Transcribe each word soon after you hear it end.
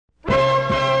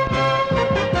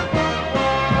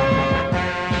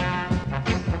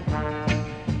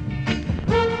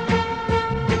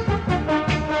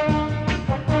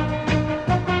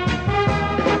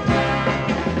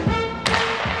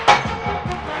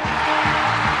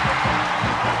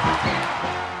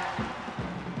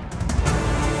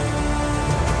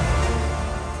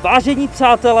Vážení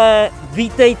přátelé,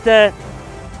 vítejte.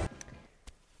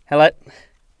 Hele,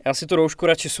 já si tu roušku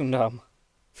radši sundám.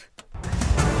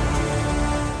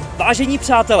 Vážení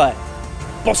přátelé,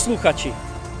 posluchači,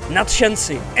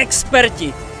 nadšenci,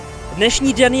 experti,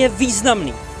 dnešní den je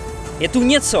významný. Je tu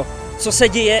něco, co se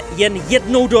děje jen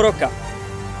jednou do roka.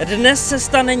 Dnes se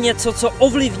stane něco, co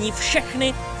ovlivní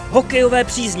všechny hokejové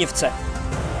příznivce.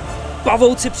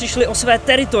 Pavouci přišli o své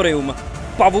teritorium,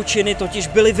 pavučiny totiž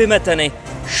byly vymeteny,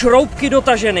 šroubky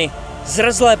dotaženy,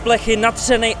 zrzlé plechy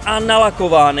natřeny a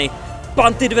nalakovány,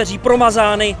 panty dveří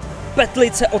promazány,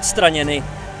 petlice odstraněny,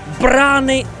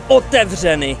 brány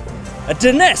otevřeny.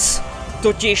 Dnes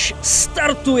totiž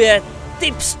startuje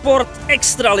Tipsport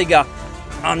Extraliga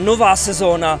a nová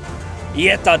sezóna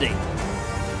je tady.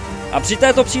 A při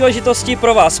této příležitosti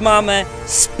pro vás máme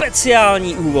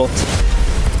speciální úvod.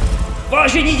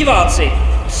 Vážení diváci,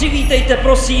 přivítejte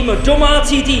prosím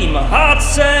domácí tým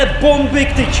HC Bomby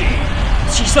Tyči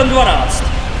s číslem 12,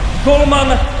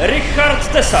 golman Richard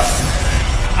Tesař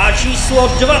a číslo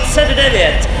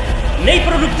 29,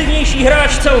 nejproduktivnější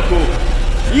hráč celku,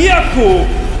 Jakub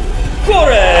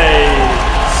Korejc.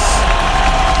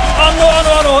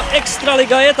 Ano,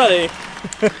 Extraliga je tady.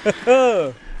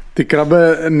 Ty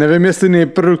Krabe, nevím, jestli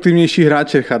nejproduktivnější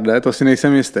hráč, Richarde, to si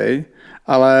nejsem jistý,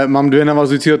 ale mám dvě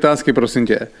navazující otázky, prosím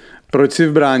tě. Proč jsi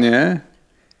v bráně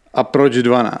a proč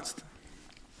 12?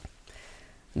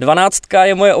 12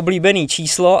 je moje oblíbené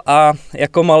číslo a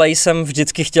jako malej jsem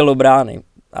vždycky chtěl do brány.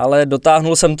 Ale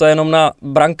dotáhnul jsem to jenom na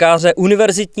brankáře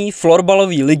univerzitní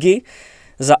florbalové ligy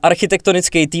za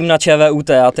architektonický tým na ČVUT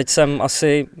a teď jsem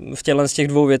asi v těch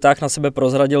dvou větách na sebe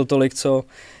prozradil tolik, co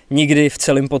nikdy v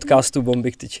celém podcastu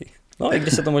Bomby Tyči. No, i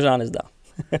když se to možná nezdá.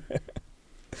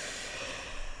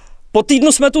 Po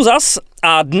týdnu jsme tu zas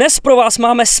a dnes pro vás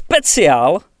máme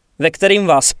speciál, ve kterým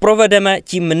vás provedeme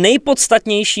tím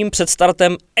nejpodstatnějším před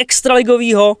startem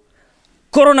extraligového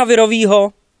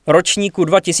koronavirového ročníku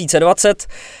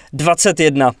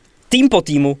 2020-21. Tým po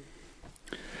týmu.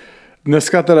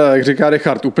 Dneska teda, jak říká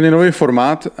Richard, úplně nový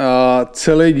formát,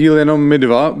 celý díl jenom my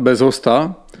dva, bez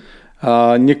hosta.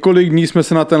 Několik dní jsme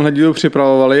se na tenhle díl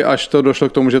připravovali, až to došlo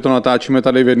k tomu, že to natáčíme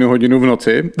tady v 1 hodinu v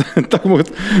noci.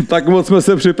 tak moc jsme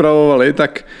se připravovali,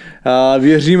 tak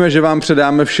věříme, že vám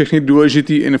předáme všechny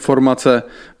důležité informace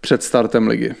před startem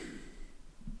ligy.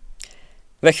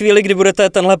 Ve chvíli, kdy budete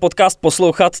tenhle podcast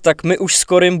poslouchat, tak my už s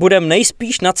Korym budeme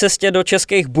nejspíš na cestě do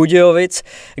Českých Budějovic,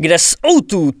 kde s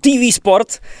O2 TV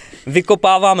Sport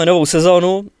vykopáváme novou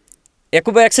sezónu.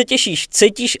 Jakube, jak se těšíš?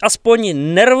 Cítíš aspoň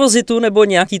nervozitu nebo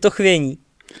nějaký to chvění?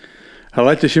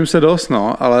 Hele, těším se dost,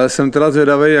 no, ale jsem teda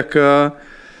zvědavý,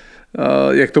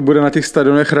 jak to bude na těch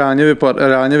stadionech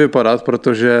reálně vypadat,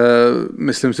 protože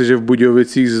myslím si, že v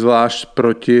Budějovicích zvlášť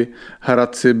proti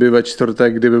Hradci by ve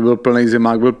čtvrtek, kdyby byl plný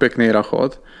zimák, byl pěkný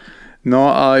rachot.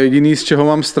 No a jediný, z čeho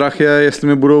mám strach, je, jestli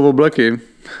mi budou obleky.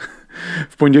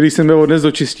 V pondělí jsem byl odnes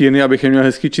do čistírny, abych je měl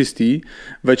hezky čistý.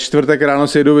 Ve čtvrtek ráno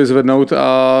si jedu vyzvednout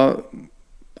a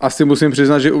asi musím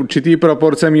přiznat, že určitý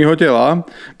proporce mýho těla,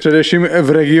 především v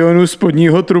regionu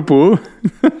spodního trupu,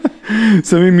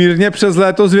 se mi mírně přes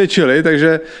léto zvětšily,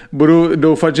 takže budu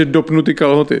doufat, že dopnu ty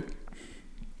kalhoty.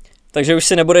 Takže už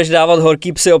si nebudeš dávat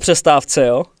horký psy o přestávce,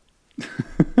 jo?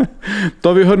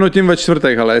 To vyhodnotím ve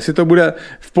čtvrtek, ale jestli to bude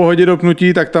v pohodě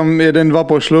dopnutí, tak tam 1-2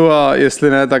 pošlu a jestli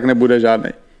ne, tak nebude žádný.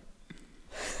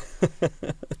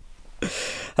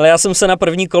 Hele, já jsem se na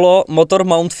první kolo Motor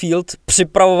Mountfield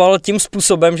připravoval tím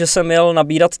způsobem, že jsem měl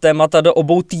nabírat témata do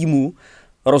obou týmů,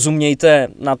 rozumějte,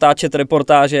 natáčet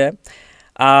reportáže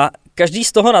a každý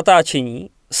z toho natáčení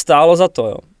stálo za to,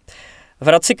 jo. V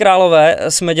Hradci Králové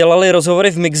jsme dělali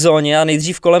rozhovory v mixzóně a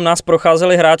nejdřív kolem nás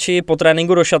procházeli hráči po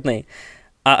tréninku do šatny.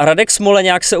 A Radek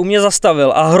Smoleňák se u mě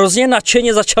zastavil a hrozně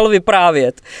nadšeně začal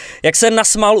vyprávět, jak se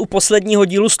nasmál u posledního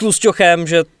dílu s Tlusťochem,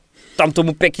 že tam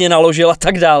tomu pěkně naložil a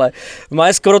tak dále.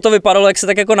 Máje skoro to vypadalo, jak se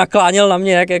tak jako nakláněl na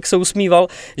mě, jak se usmíval,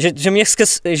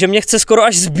 že mě chce skoro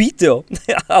až zbít, jo.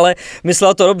 Ale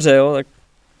myslel to dobře, jo.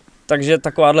 Takže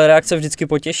takováhle reakce vždycky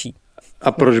potěší.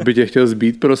 A proč by tě chtěl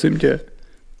zbít, prosím tě?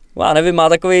 Já nevím, má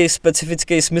takový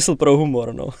specifický smysl pro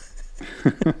humor, no.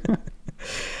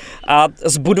 A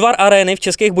z Budvar Arény v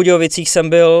Českých Budějovicích jsem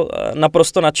byl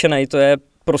naprosto nadšenej. To je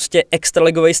prostě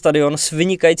extraligový stadion s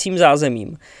vynikajícím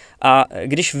zázemím. A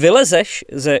když vylezeš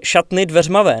ze šatny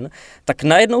dveřma ven, tak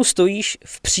najednou stojíš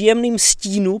v příjemném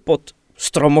stínu pod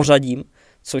stromořadím,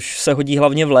 což se hodí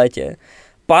hlavně v létě.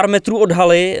 Pár metrů od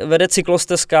haly vede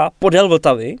cyklostezka podél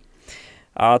Vltavy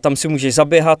a tam si můžeš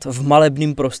zaběhat v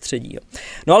malebném prostředí.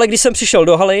 No ale když jsem přišel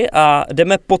do haly a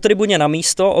jdeme po tribuně na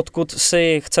místo, odkud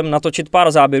si chcem natočit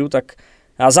pár záběrů, tak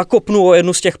Já zakopnu o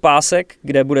jednu z těch pásek,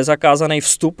 kde bude zakázaný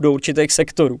vstup do určitých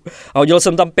sektorů. A hodil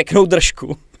jsem tam pěknou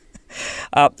držku.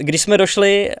 A když jsme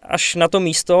došli až na to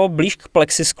místo blíž k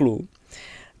plexisklu,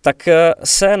 tak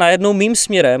se najednou mým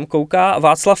směrem kouká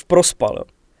Václav Prospal.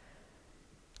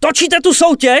 Točíte tu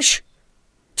soutěž?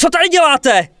 Co tady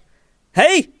děláte?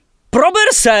 Hej, prober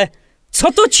se! Co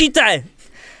točíte?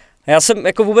 Já jsem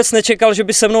jako vůbec nečekal, že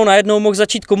by se mnou najednou mohl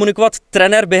začít komunikovat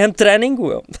trenér během tréninku.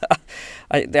 Jo.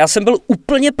 A já jsem byl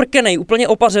úplně prkenej, úplně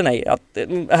opařenej. A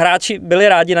hráči byli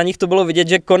rádi, na nich to bylo vidět,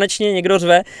 že konečně někdo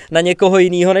řve na někoho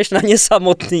jiného, než na ně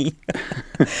samotný.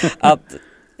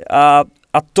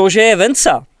 A to, že je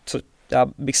Venca, co já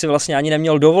bych si vlastně ani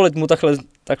neměl dovolit mu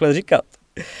takhle říkat,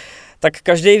 tak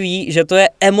každý ví, že to je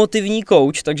emotivní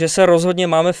kouč, takže se rozhodně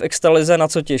máme v extralize na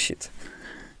co těšit.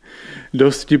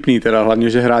 Dost vtipný teda, hlavně,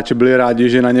 že hráči byli rádi,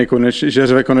 že na ně že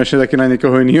řve konečně taky na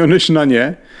někoho jiného než na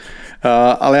ně.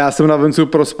 Ale já jsem na Vencu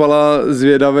Prospala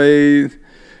zvědavej,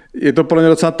 je to pro mě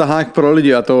docela tahák pro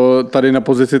lidi a to tady na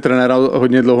pozici trenéra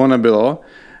hodně dlouho nebylo.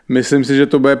 Myslím si, že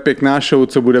to bude pěkná show,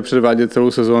 co bude předvádět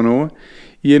celou sezónu.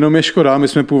 Jenom je škoda, my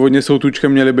jsme původně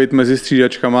Soutůčkem měli být mezi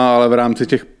střídačkama, ale v rámci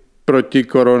těch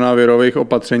protikoronavirových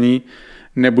opatření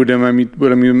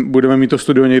budeme mít to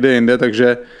studio někde jinde,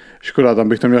 takže škoda, tam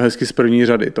bych to měl hezky z první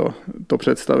řady, to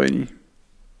představení.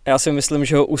 Já si myslím,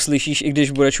 že ho uslyšíš, i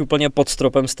když budeš úplně pod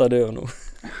stropem stadionu.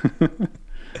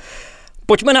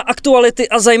 Pojďme na aktuality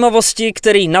a zajímavosti,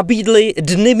 které nabídly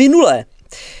dny minulé.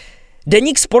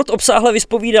 Deník Sport obsáhle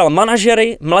vyspovídal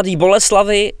manažery Mladý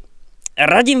Boleslavi.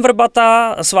 Radim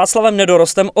Vrbata s Václavem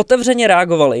Nedorostem otevřeně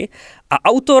reagovali a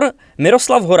autor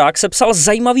Miroslav Horák sepsal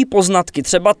zajímavý poznatky,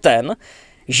 třeba ten,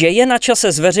 že je na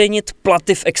čase zveřejnit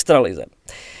platy v extralize.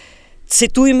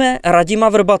 Citujme Radima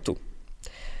Vrbatu.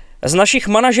 Z našich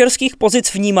manažerských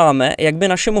pozic vnímáme, jak by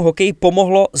našemu hokeji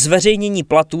pomohlo zveřejnění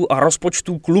platů a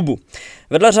rozpočtů klubu.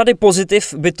 Vedle řady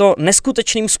pozitiv by to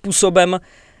neskutečným způsobem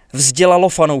vzdělalo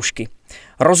fanoušky.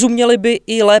 Rozuměli by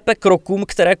i lépe krokům,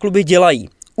 které kluby dělají.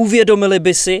 Uvědomili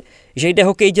by si, že jde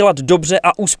hokej dělat dobře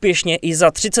a úspěšně i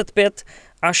za 35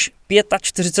 až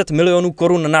 45 milionů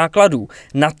korun nákladů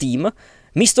na tým,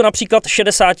 místo například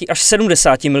 60 až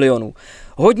 70 milionů.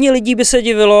 Hodně lidí by se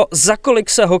divilo, za kolik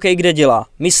se hokej kde dělá.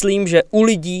 Myslím, že u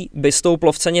lidí by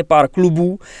stouplo v ceně pár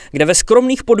klubů, kde ve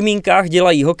skromných podmínkách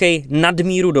dělají hokej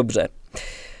nadmíru dobře.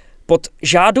 Pod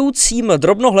žádoucím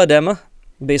drobnohledem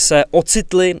by se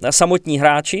ocitli samotní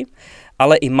hráči,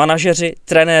 ale i manažeři,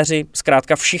 trenéři,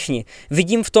 zkrátka všichni.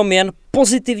 Vidím v tom jen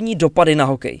pozitivní dopady na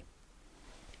hokej.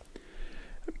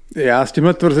 Já s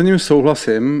tímhle tvrzením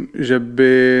souhlasím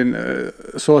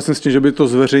s tím, že by to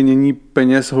zveřejnění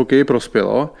peněz hokeji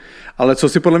prospělo, ale co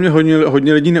si podle mě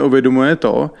hodně lidí neuvědomuje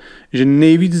to, že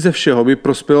nejvíc ze všeho by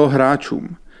prospělo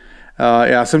hráčům.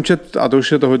 Já jsem četl, a to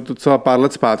už je toho docela pár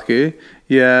let zpátky,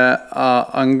 je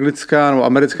anglická nebo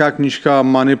americká knížka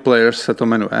Money Players se to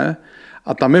jmenuje.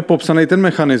 A tam je popsaný ten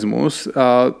mechanismus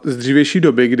z dřívější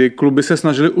doby, kdy kluby se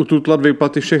snažili ututlat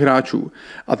výplaty všech hráčů.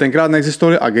 A tenkrát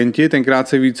neexistovali agenti, tenkrát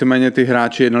se víceméně ty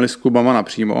hráči jednali s klubama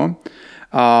napřímo.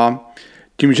 A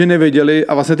tím, že nevěděli,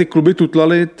 a vlastně ty kluby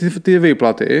tutlali ty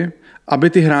výplaty, aby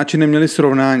ty hráči neměli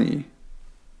srovnání.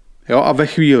 Jo? A ve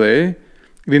chvíli,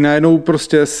 kdy najednou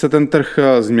prostě se ten trh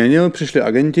změnil, přišli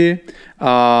agenti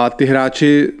a ty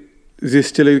hráči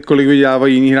zjistili, kolik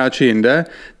vydělávají jiní hráči jinde,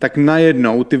 tak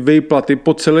najednou ty výplaty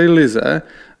po celé lize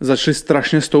začaly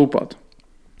strašně stoupat.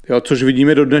 Jo, což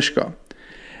vidíme do dneška.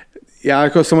 Já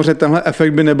jako samozřejmě tenhle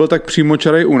efekt by nebyl tak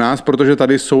přímočarej u nás, protože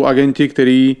tady jsou agenti,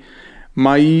 kteří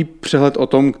mají přehled o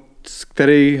tom,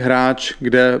 který hráč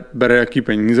kde bere jaký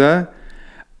peníze,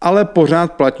 ale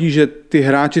pořád platí, že ty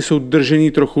hráči jsou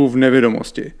držení trochu v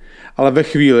nevědomosti. Ale ve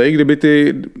chvíli,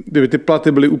 kdyby ty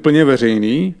platy byly úplně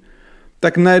veřejný,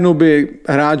 tak najednou by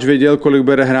hráč věděl, kolik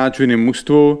bere hráč v jiném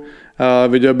mužstvu,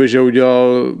 věděl by, že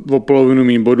udělal o polovinu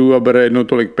méně bodů a bere jednou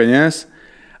tolik peněz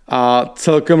a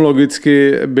celkem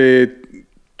logicky by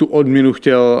tu odměnu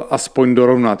chtěl aspoň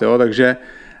dorovnat. Jo? Takže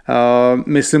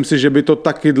myslím si, že by to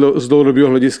taky z dlouhodobého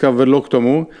hlediska vedlo k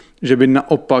tomu, že by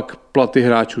naopak platy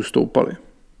hráčů stoupaly.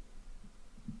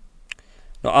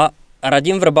 No a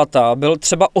Radim Vrbata byl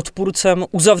třeba odpůrcem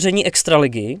uzavření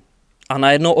extraligy a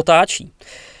najednou otáčí.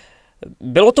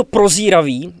 Bylo to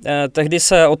prozíravý, tehdy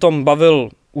se o tom bavil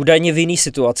údajně v jiný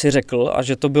situaci, řekl, a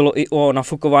že to bylo i o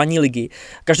nafukování ligy.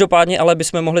 Každopádně ale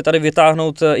bychom mohli tady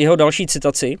vytáhnout jeho další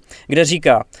citaci, kde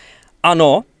říká: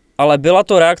 ano, ale byla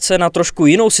to reakce na trošku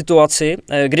jinou situaci,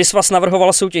 kdy svaz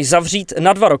navrhoval soutěž zavřít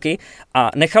na 2 roky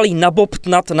a nechal ji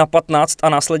nabobtnat na 15 a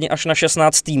následně až na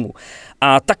 16 týmů.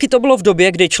 A taky to bylo v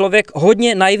době, kdy člověk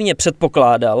hodně naivně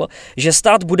předpokládal, že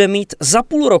stát bude mít za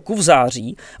půl roku v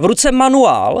září v ruce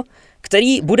manuál,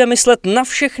 který bude myslet na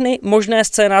všechny možné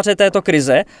scénáře této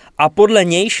krize a podle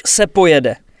nějž se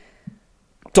pojede.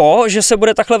 To, že se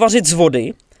bude takhle vařit z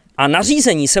vody a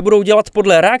nařízení se budou dělat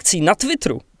podle reakcí na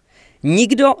Twitteru,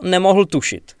 nikdo nemohl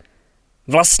tušit.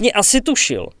 Vlastně asi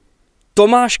tušil.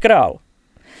 Tomáš Král.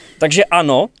 Takže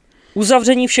ano,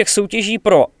 uzavření všech soutěží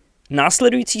pro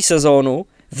následující sezónu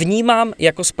vnímám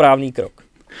jako správný krok.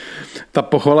 Ta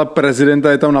pochvala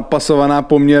prezidenta je tam napasovaná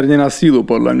poměrně na sílu,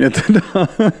 podle mě teda.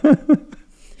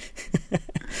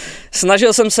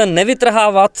 Snažil jsem se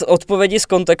nevytrhávat odpovědi z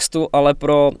kontextu, ale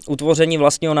pro utvoření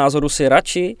vlastního názoru si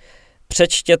radši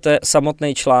přečtěte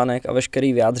samotný článek a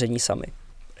veškerý vyjádření sami.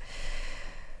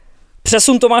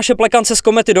 Přesun Tomáše Plekance z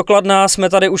Komety do Kladna jsme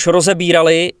tady už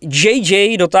rozebírali.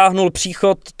 JJ dotáhnul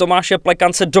příchod Tomáše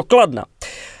Plekance do Kladna.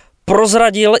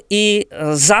 Prozradil i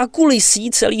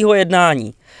zákulisí celého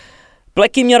jednání.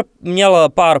 Pleky měl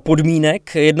pár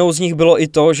podmínek, jednou z nich bylo i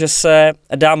to, že se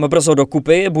dám brzo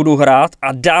dokupy, budu hrát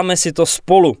a dáme si to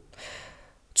spolu.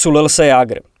 Culil se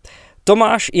Jágr.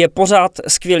 Tomáš je pořád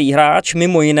skvělý hráč,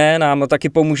 mimo jiné nám taky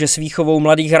pomůže s výchovou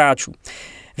mladých hráčů.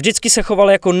 Vždycky se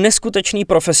choval jako neskutečný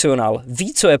profesionál,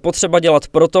 ví, co je potřeba dělat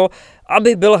proto,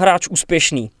 aby byl hráč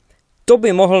úspěšný. To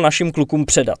by mohl našim klukům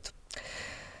předat.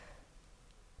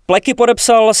 Pleky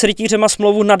podepsal s rytířema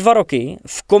smlouvu na 2 roky,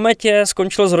 v Kometě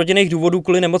skončil z rodinných důvodů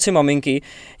kvůli nemoci maminky,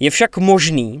 je však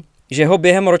možný, že ho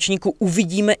během ročníku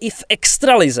uvidíme i v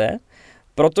extralize,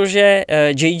 protože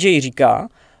JJ říká,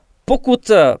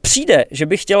 pokud přijde, že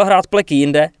by chtěl hrát Pleky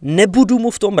jinde, nebudu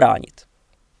mu v tom bránit.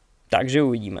 Takže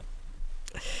uvidíme.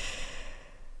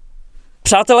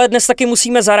 Přátelé, dnes taky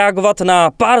musíme zareagovat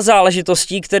na pár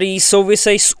záležitostí, které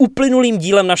souvisejí s uplynulým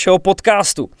dílem našeho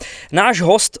podcastu. Náš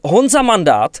host Honza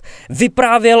Mandát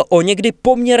vyprávěl o někdy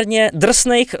poměrně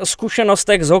drsných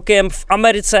zkušenostech s hokejem v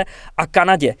Americe a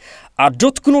Kanadě. A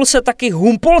dotknul se taky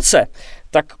Humpolce.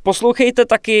 Tak poslouchejte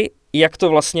taky, jak to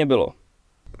vlastně bylo.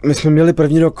 My jsme měli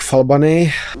první rok v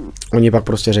Albany. Oni pak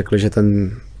prostě řekli, že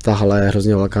ta hala je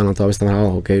hrozně velká na to, aby se tam hrál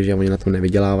hokej, že oni na tom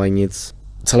nevydělávají nic.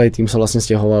 Celý tým se vlastně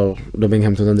stěhoval do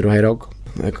Binghamtonu ten druhý rok.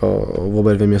 Jako v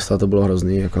obě 2 města to bylo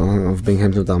hrozný, jako v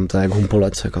Binghamtonu tam to je jak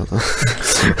Humpolec, jako to.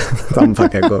 Tam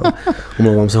fakt jako,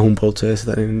 omlouvám se Humpolci, jestli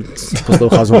tady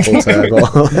poslouchá z Humpolce,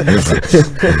 jako.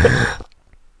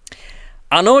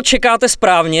 Ano, čekáte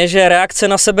správně, že reakce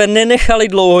na sebe nenechaly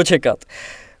dlouho čekat.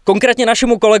 Konkrétně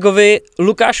našemu kolegovi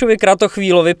Lukášovi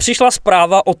Kratochvílovi přišla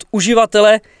zpráva od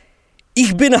uživatele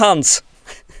Ich bin Hans.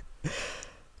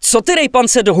 Co ty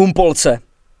rejpance do Humpolce?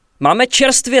 Máme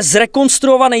čerstvě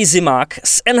zrekonstruovaný zimák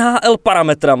s NHL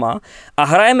parametrama a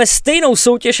hrajeme stejnou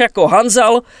soutěž jako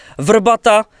Hanzal,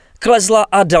 Vrbata, Klezla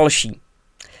a další.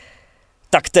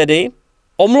 Tak tedy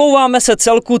omlouváme se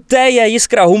celku TJ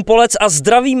Jiskra Humpolec a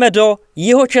zdravíme do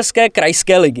Jihočeské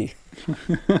krajské ligy.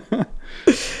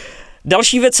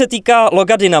 Další věc se týká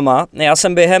loga Dynama. Já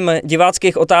jsem během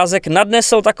diváckých otázek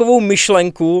nadnesl takovou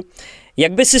myšlenku,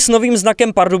 jak by si s novým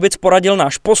znakem Pardubic poradil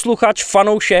náš posluchač,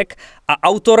 fanoušek a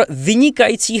autor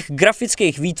vynikajících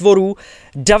grafických výtvorů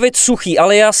David Suchý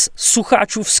alias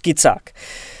Sucháčův skicák.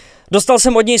 Dostal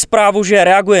jsem od něj zprávu, že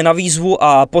reaguje na výzvu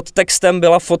a pod textem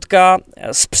byla fotka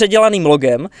s předělaným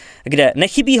logem, kde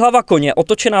nechybí hlava koně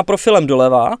otočená profilem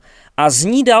doleva a z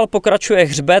ní dál pokračuje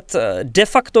hřbet de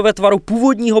facto ve tvaru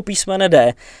původního písmene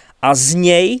D a z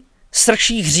něj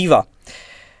srší hříva.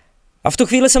 A v tu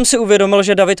chvíli jsem si uvědomil,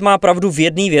 že David má pravdu v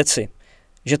jedné věci.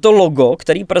 Že to logo,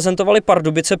 který prezentovali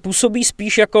Pardubice, působí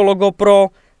spíš jako logo pro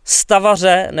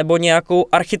stavaře nebo nějakou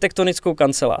architektonickou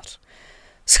kancelář.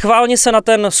 Schválně se na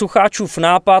ten Sucháčův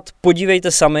nápad,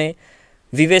 podívejte sami,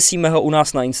 vyvěsíme ho u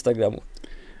nás na Instagramu.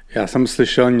 Já jsem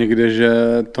slyšel někde, že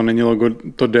to není logo,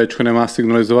 to Dčko nemá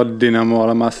signalizovat Dynamo,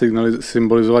 ale má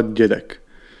symbolizovat dědek.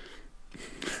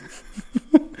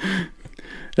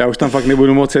 Já už tam fakt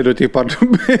nebudu moc jít do těch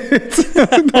Pardubic.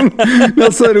 Tam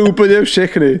nasledu úplně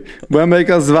všechny. Budeme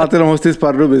teďka zvát jenom hosty z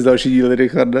Pardubic, další díly,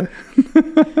 Richarde.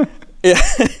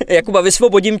 Jakuba,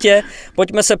 vysvobodím tě,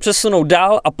 pojďme se přesunout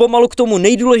dál a pomalu k tomu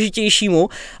nejdůležitějšímu,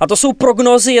 a to jsou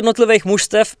prognózy jednotlivých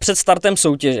mužstev před startem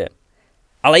soutěže.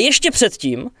 Ale ještě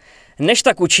předtím, než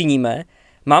tak učiníme,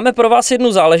 máme pro vás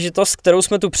jednu záležitost, kterou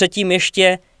jsme tu předtím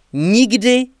ještě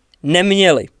nikdy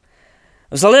neměli.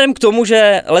 Vzhledem k tomu,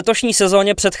 že letošní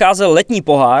sezóně předcházel letní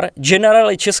pohár,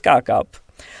 Generali Česká Cup,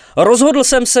 rozhodl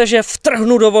jsem se, že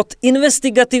vtrhnu do vod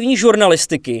investigativní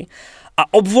žurnalistiky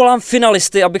a obvolám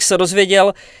finalisty, abych se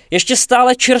dozvěděl ještě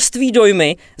stále čerstvý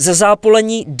dojmy ze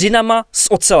zápolení Dynama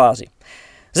s oceláři.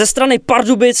 Ze strany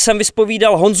Pardubic jsem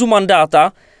vyspovídal Honzu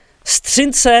Mandáta,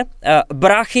 střince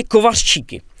bráchy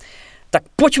Kovařčíky. Tak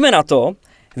pojďme na to.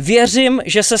 Věřím,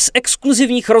 že se z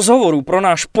exkluzivních rozhovorů pro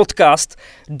náš podcast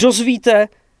dozvíte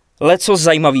leco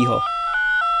zajímavýho.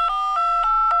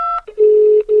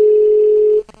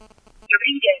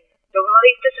 Dobrý den, dovolali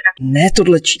jste se na... Ne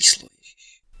tohle číslo.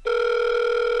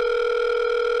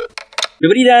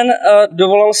 Dobrý den,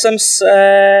 dovolal jsem se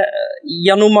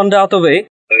Janu Mandátovi.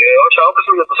 Jo, čau, to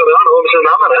jsem já, no, my se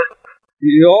známe, ne?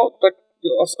 Jo, tak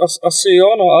asi jo,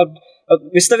 no a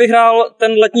vy jste vyhrál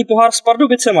ten letní pohár s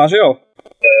Pardubicema, že jo?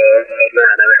 Ne,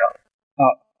 nevyhrál. A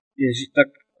ježi, tak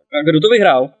a kdo to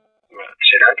vyhrál?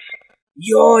 Třinec.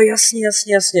 Jo, jasně,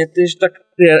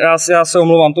 já se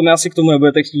omlouvám, to mi asi k tomu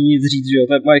nebudete chtít nic říct, že jo,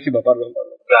 to je moje chyba, pardon.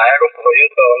 Ne, jako v pohodě,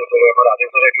 to jako rád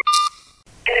něco řeknu.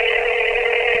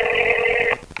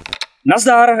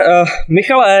 Nazdar,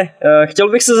 Michale, chtěl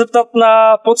bych se zeptat na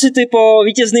pocity po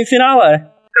vítězném finále.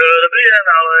 Dobrý den,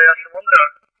 ale já jsem Ondra.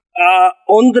 A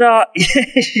Ondra,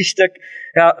 ježiš,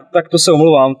 tak to se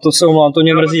omlouvám, to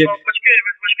mě mrzí.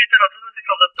 Počkejte, na co jsem si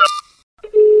chtěl zeptat.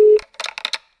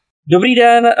 Dobrý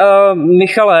den,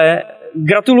 Michale,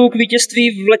 gratuluju k vítězství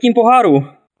v letním poháru.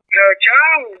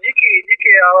 Čau,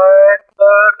 díky, ale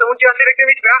k tomu ti asi řekne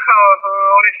víc brácha,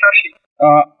 on je starší.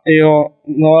 A jo,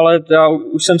 no ale já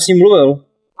už jsem s ním mluvil.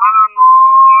 Ano,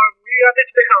 já teď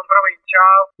spěchám, promiň,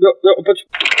 čau. Jo, pojď.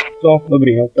 No,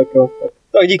 dobrý, no, tak jo.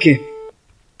 Tak díky.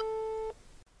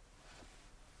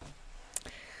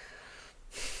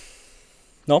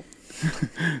 No.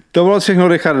 To bylo všechno,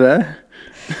 Richarde?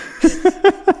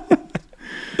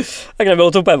 Tak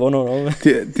nebylo to úplně ono, no.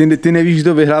 Ty nevíš,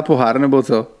 kdo vyhrál pohár, nebo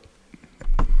co?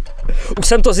 Už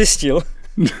jsem to zjistil.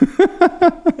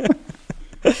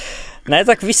 Ne,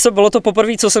 tak víš co, bylo to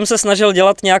poprvé, co jsem se snažil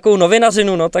dělat nějakou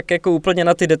novinařinu, no, tak jako úplně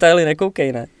na ty detaily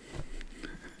nekoukej, ne?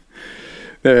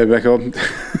 Nevím, jako...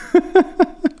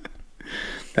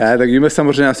 Ne, tak víme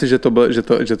samozřejmě asi, že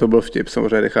to byl vtip,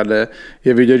 samozřejmě, Richarde.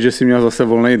 Je vidět, že jsi měl zase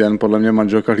volný den, podle mě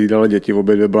manželka hlídala děti,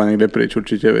 obě dvě byla někde pryč,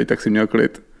 určitě, tak jsi měl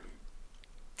klid.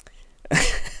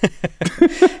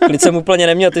 Klid jsem úplně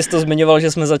neměl, ty jsi to zmiňoval,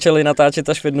 že jsme začali natáčet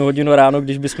až v 1 hodinu ráno,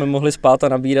 když bychom mohli spát a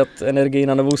nabírat energii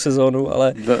na novou sezónu,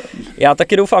 ale já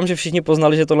taky doufám, že všichni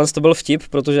poznali, že tohle to byl vtip,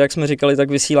 protože jak jsme říkali, tak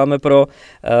vysíláme pro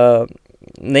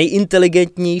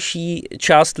nejinteligentnější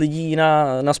část lidí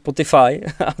na Spotify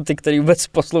a ty, kteří vůbec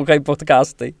poslouchají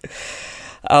podcasty.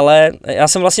 Ale já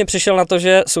jsem vlastně přišel na to,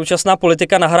 že současná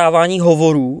politika nahrávání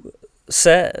hovorů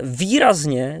se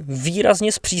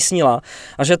výrazně zpřísnila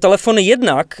a že telefony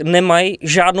jednak nemají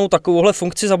žádnou takovouhle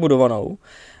funkci zabudovanou,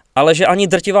 ale že ani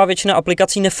drtivá většina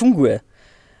aplikací nefunguje.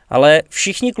 Ale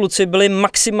všichni kluci byli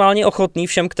maximálně ochotní,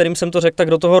 všem, kterým jsem to řekl, tak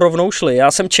do toho rovnou šli.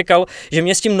 Já jsem čekal, že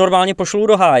mě s tím normálně pošlou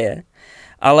do háje,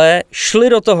 ale šli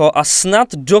do toho a snad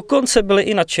dokonce byli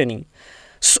i nadšený.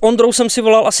 S Ondrou jsem si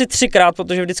volal asi 3krát,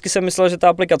 protože vždycky jsem myslel, že ta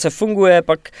aplikace funguje,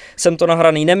 pak jsem to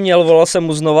nahraný neměl, volal jsem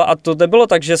mu znova a to nebylo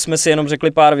tak, že jsme si jenom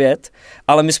řekli pár vět,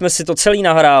 ale my jsme si to celý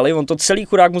nahráli, on to celý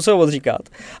chudák musel odříkat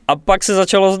a pak se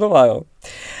začalo znova, jo.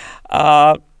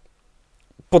 A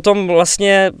potom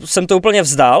vlastně jsem to úplně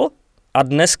vzdal a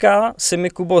dneska si mi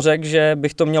Kubo řekl, že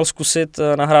bych to měl zkusit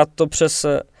nahrát to přes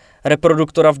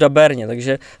reproduktora v dabérně,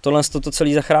 takže tohle to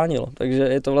celý zachránilo, takže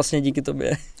je to vlastně díky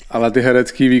tobě. Ale ty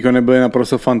herecký výkony byly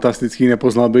naprosto fantastický,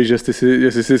 nepoznal bych, že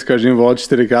jestli si s každým volal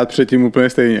 4krát předtím úplně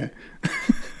stejně.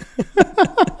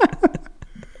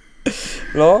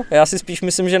 No, já si spíš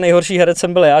myslím, že nejhorší herec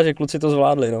jsem byl já, že kluci to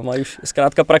zvládli, no, mají už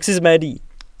zkrátka praxi z médií.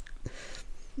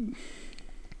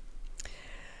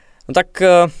 No tak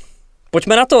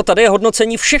pojďme na to, tady je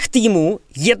hodnocení všech týmů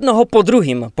jednoho po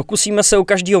druhým. Pokusíme se u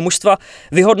každého mužstva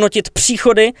vyhodnotit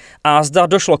příchody a zda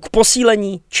došlo k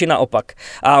posílení či naopak.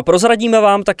 A prozradíme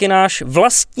vám taky náš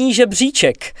vlastní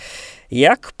žebříček.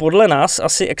 Jak podle nás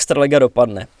asi Extraliga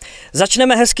dopadne.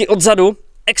 Začneme hezky odzadu,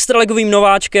 extraligovým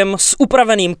nováčkem s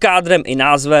upraveným kádrem i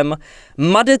názvem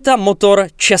Madeta Motor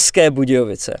České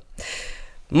Budějovice.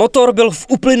 Motor byl v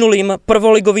uplynulým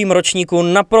prvoligovým ročníku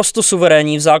naprosto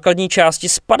suverénní, v základní části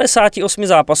z 58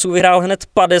 zápasů vyhrál hned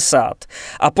 50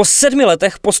 a po 7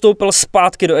 letech postoupil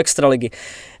zpátky do extraligy.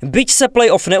 Byť se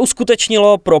playoff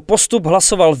neuskutečnilo, pro postup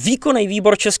hlasoval výkonný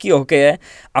výbor českého hokeje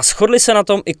a shodli se na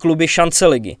tom i kluby šance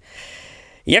ligy.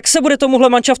 Jak se bude tomuhle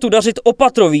manšaftu dařit o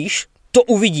patro výš, to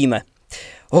uvidíme.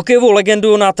 Hokejovou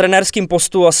legendu na trenérském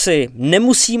postu asi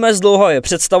nemusíme zdlouhavě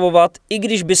představovat, i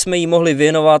když bychom jí mohli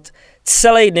věnovat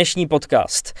celý dnešní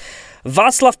podcast.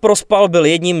 Václav Prospal byl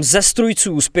jedním ze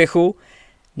strůjců úspěchu.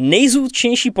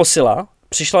 Nejzvučnější posila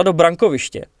přišla do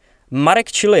brankoviště.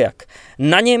 Marek Čiliak.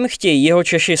 Na něm chtějí jeho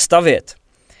Češi stavět.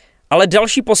 Ale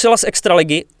další posila z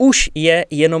extraligy už je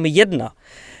jenom jedna.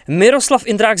 Miroslav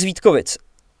Indrák z Vítkovic.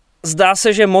 Zdá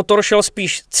se, že Motor šel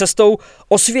spíš cestou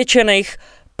osvědčených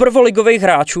prvoligových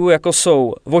hráčů, jako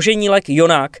jsou Voženílek,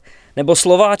 Jonák nebo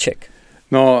Slováček.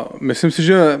 No, myslím si,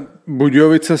 že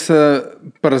Budějovice se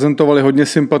prezentovali hodně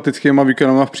sympatickýma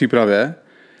výkonama v přípravě.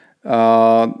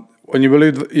 A oni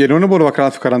byli jednou nebo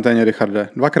dvakrát v karanténě, Richarde?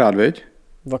 Dvakrát, viď?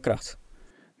 Dvakrát.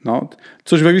 No,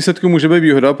 což ve výsledku může být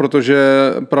výhoda, protože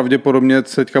pravděpodobně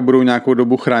teďka budou nějakou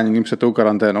dobu chráněni před tou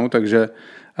karanténou, takže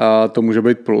to může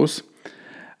být plus.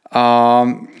 A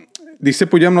když se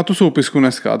podívám na tu soupisku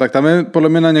dneska, tak tam je podle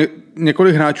mě na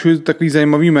několik hráčů takový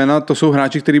zajímavý jména, to jsou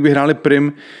hráči, kteří by hráli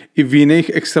prim i v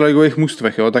jiných extraligových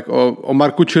mužstvech. Jo? Tak o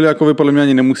Marku Čiliakovi podle mě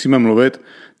ani nemusíme mluvit,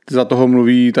 za toho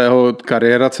mluví ta jeho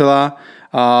kariéra celá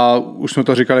a už jsme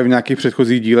to říkali v nějakých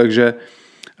předchozích dílech, že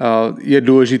je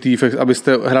důležitý,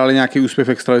 abyste hráli nějaký úspěch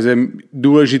v extralize,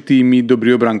 důležitý mít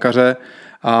dobrýho brankaře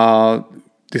a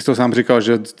ty jsi to sám říkal,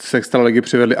 že z extraligy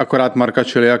přivedli akorát Marka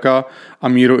Čiliaka a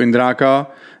Míru Indráka,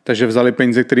 takže vzali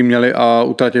peníze, které měli a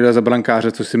utratili za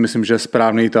brankáře, což si myslím, že je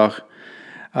správný tah.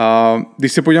 A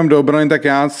když se podívám do obrany, tak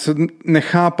já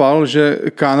nechápal, že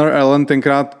Connor Allen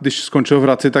tenkrát, když skončil v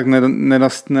Hradci, tak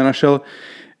nenašel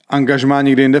angažmá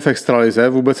nikdy jinde v extralize.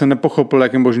 Vůbec jsem nepochopil,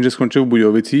 jak je možný, že skončil v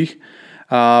Budějovicích.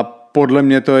 A podle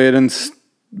mě to je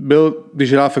byl,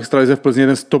 když hrál v extralize v Plzni,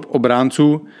 jeden z top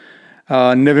obránců.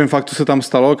 A nevím fakt, co se tam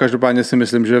stalo, každopádně si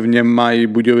myslím, že v něm mají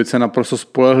Budějovice naprosto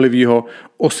spolehlivého,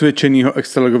 osvědčeného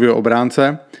extraligového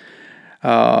obránce.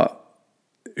 A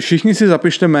všichni si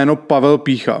zapište jméno Pavel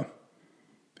Pícha.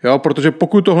 Jo, protože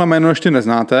pokud tohle jméno ještě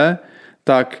neznáte,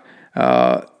 tak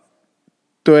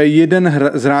to je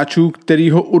jeden z hráčů,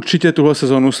 kterýho určitě tuhle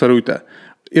sezonu sledujte.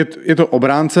 Je to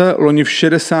obránce, loni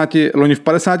v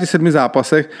 57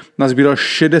 zápasech nazbíral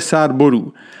 60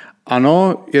 bodů.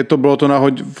 Ano, bylo to na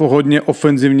hodně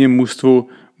ofenzivním mužstvu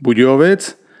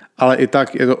Budějovic, ale i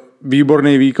tak je to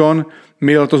výborný výkon.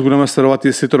 My letos budeme sledovat,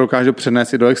 jestli to dokáže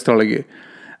přenést i do extraligy.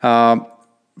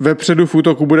 Vepředu v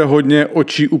útoku bude hodně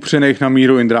očí upřených na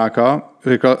Míru Indráka.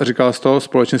 Říkal jsi to,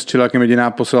 společně s Čilákem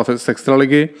jediná posila z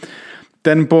extraligy.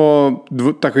 Ten po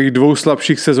takových 2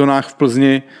 slabších sezonách v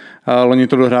Plzni, loni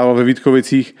to dohrával ve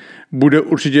Vítkovicích, bude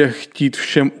určitě chtít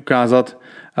všem ukázat,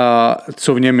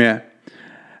 co v něm je.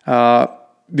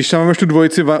 Když tam máme tu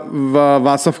dvojici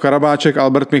Václav Karabáček,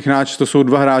 Albert Michnáč, to jsou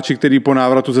 2 hráči, kteří po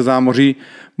návratu ze zámoří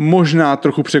možná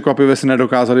trochu překvapivě se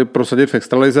nedokázali prosadit v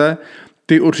extralize,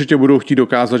 ty určitě budou chtít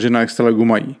dokázat, že na extraligu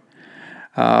mají.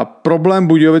 Problém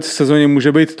Budějovic v sezóně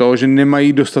může být to, že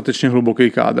nemají dostatečně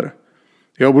hluboký kádr.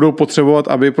 Jo, budou potřebovat,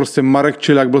 aby prostě Marek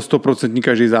Čiliak byl 100%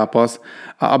 každý zápas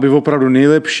a aby opravdu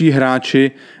nejlepší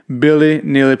hráči byli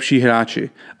nejlepší hráči.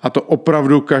 A to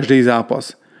opravdu každý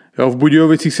zápas. Jo, v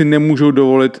Budějovicích si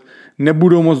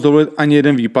nebudou moc dovolit ani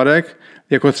jeden výpadek,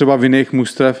 jako třeba v jiných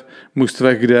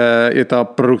mužstvech, kde je ta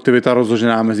produktivita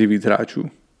rozložená mezi víc hráčů.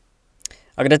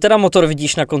 A kde teda Motor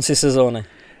vidíš na konci sezóny?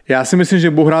 Já si myslím, že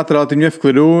budou hrát relativně v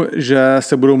klidu, že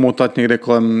se budou motat někde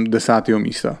kolem 10.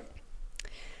 místa.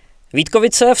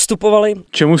 Vítkovice vstupovali...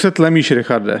 Čemu se tlemíš,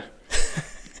 Richarde?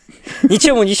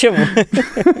 Ničemu.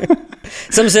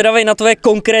 Jsem zvědavej na tvoje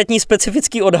konkrétní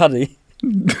specifický odhady.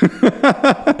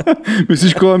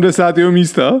 Myslíš kolem 10.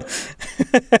 místa?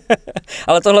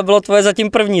 Ale tohle bylo tvoje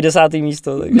zatím první 10.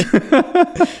 místo, takže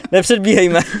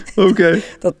nepředbíhejme. Okay.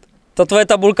 Ta tvoje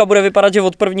tabulka bude vypadat, že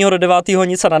od 1. do 9.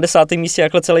 nic a na 10. místě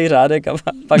jakhle celý řádek a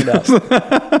pak dál.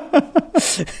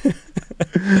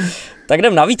 Tak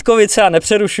jdem na Vítkovice a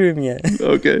nepřerušuj mě.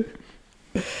 Okay.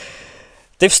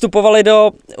 Ty vstupovali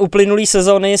do uplynulé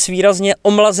sezóny s výrazně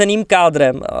omlazeným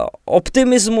kádrem.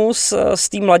 Optimismus z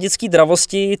té mladické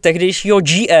dravosti tehdejšího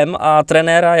GM a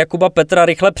trenéra Jakuba Petra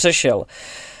rychle přešel.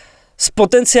 Z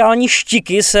potenciální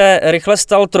štiky se rychle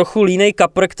stal trochu línej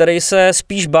kapr, který se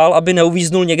spíš bál, aby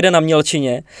neuvíznul někde na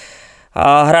mělčině.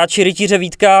 A hráči rytíře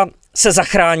Vítka se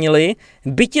zachránili,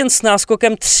 byť jen s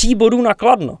náskokem 3 bodů na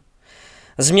Kladno.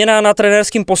 Změna na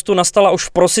trenérském postu nastala už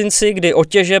v prosinci, kdy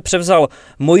otěže převzal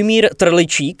Mojmír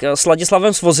Trličík s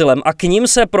Ladislavem Svozilem a k ním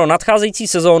se pro nadcházející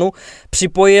sezónu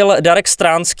připojil Darek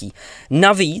Stránský.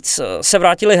 Navíc se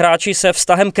vrátili hráči se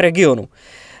vztahem k regionu.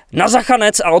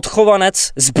 Nazachanec a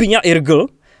odchovanec Zbyňa Irgl,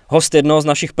 host jednoho z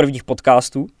našich prvních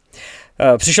podcastů,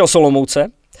 přišel z Olomouce.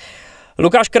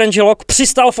 Lukáš Krenželok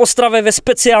přistál v Ostravě ve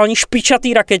speciální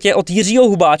špičatý raketě od Jiřího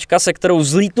Hubáčka, se kterou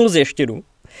vzlítnul z Ještědu.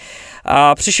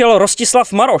 A přišel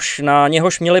Rostislav Maroš, na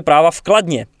něhož měli práva v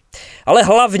Kladně. Ale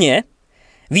hlavně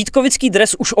vítkovický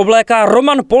dres už obléká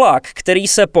Roman Polák, který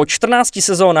se po 14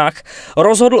 sezónách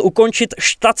rozhodl ukončit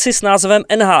štaci s názvem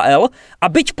NHL a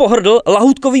byť pohrdl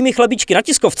lahůdkovými chlebičky na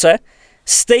tiskovce,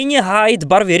 stejně hájit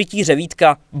barvy rytíře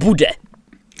Vítka bude.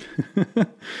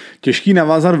 Těžký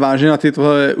navázat vážně na ty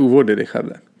tvoje úvody,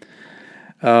 Richarde.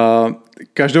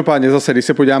 Každopádně zase, když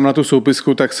se podíváme na tu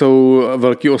soupisku, tak jsou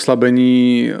velký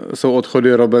oslabení, jsou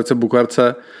odchody Robertse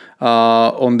Bukarce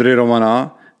a Ondry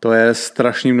Romana, to je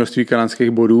strašné množství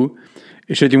kanadských bodů.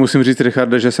 Ještě ti musím říct,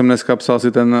 Richarde, že jsem dneska psal si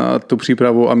tu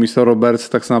přípravu a místo Roberts,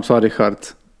 tak jsem napsal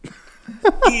Richards.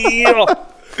 Jo.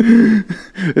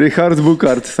 Richards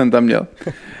Bukarc jsem tam měl.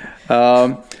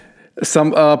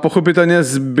 Pochopitelně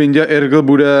Zbindia Irgl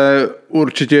bude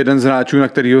určitě jeden z hráčů, na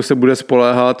kterého se bude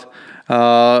spoléhat.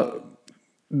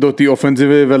 Do té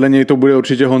ofenzivy vedle něj to bude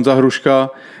určitě Honza Hruška.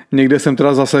 Někde jsem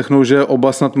teda zaslechnul, že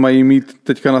oba snad mají mít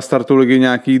teďka na startu ligy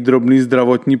nějaký drobný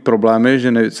zdravotní problémy,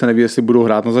 že se neví, jestli budou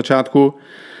hrát na začátku.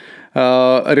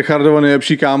 Richardovo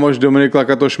nejlepší kámoš Dominik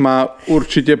Lakatoš má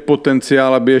určitě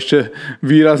potenciál, aby ještě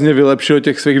výrazně vylepšil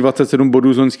těch svých 27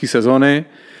 bodů z loňské sezóny.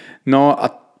 No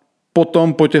a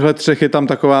potom po těchto třech je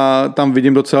tam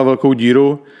vidím docela velkou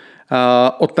díru.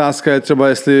 Otázka je třeba,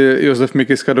 jestli Josef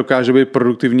Mikiska dokáže být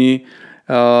produktivní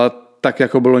tak,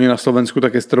 jako bylo loni na Slovensku,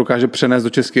 tak jestli to dokáže přenést do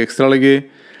české extraligy.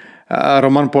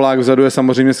 Roman Polák vzadu je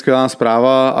samozřejmě skvělá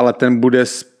zpráva, ale ten bude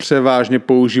převážně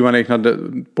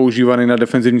používaný na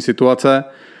defenzivní situace.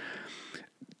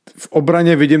 V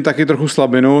obraně vidím taky trochu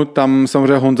slabinu, tam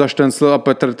samozřejmě Honza Štencl a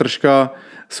Petr Tržka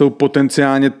jsou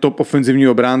potenciálně top ofenzivní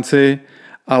obránci,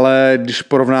 ale když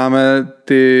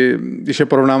je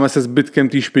porovnáme se zbytkem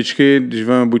té špičky, když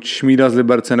vezmeme buď Šmída z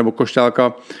Liberce nebo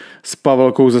Košťálka s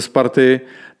Pavelkou ze Sparty,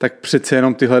 tak přece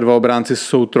jenom tyhle dva obránci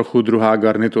jsou trochu druhá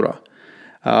garnitura.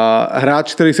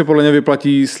 Hráč, který se podle mě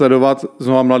vyplatí sledovat,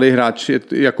 znova mladý hráč, je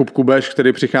Jakub Kubeš,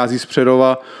 který přichází z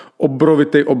Přerova,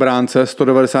 obrovitý obránce,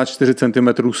 194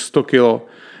 cm, 100 kg,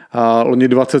 loni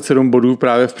 27 bodů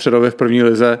právě v Přerově v první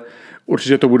lize.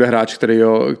 Určitě to bude hráč,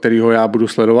 kterýho já budu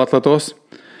sledovat letos.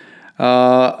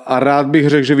 A rád bych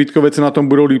řekl, že Vítkovice na tom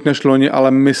budou líp než loni,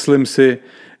 ale myslím si,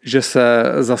 že se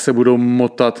zase budou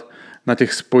motat na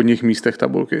těch spodních místech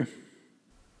tabulky.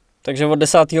 Takže od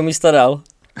 10. místa dál.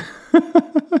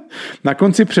 Na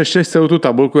konci přeštěš celou tu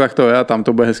tabulku, jak to je, a tam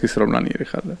to bude hezky srovnaný,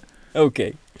 Richarde. OK.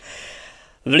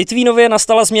 V Litvínově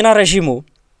nastala změna režimu.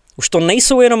 Už to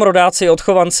nejsou jenom rodáci,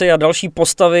 odchovanci a další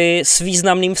postavy s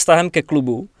významným vztahem ke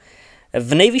klubu.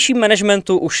 V nejvyšším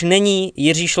managementu už není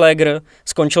Jiří Šlégr,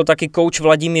 skončil taky kouč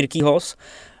Vladimír Kýhos.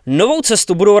 Novou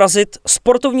cestu budou razit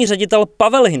sportovní ředitel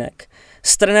Pavel Hynek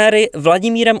s trenéry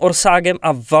Vladimírem Orságem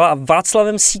a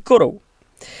Václavem Síkorou.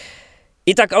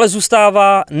 I tak ale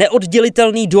zůstává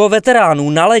neoddělitelný duo veteránů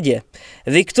na ledě.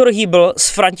 Viktor Hýbl s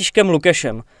Františkem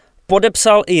Lukešem.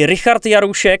 Podepsal i Richard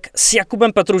Jaroušek s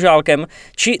Jakubem Petružálkem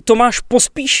či Tomáš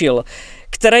Pospíšil,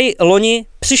 který loni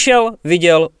přišel,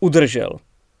 viděl, udržel.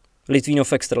 Litvínov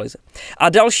v extralize. A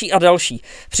další.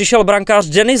 Přišel brankář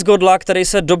Denis Godla, který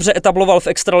se dobře etabloval v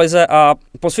extralize a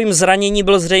po svým zranění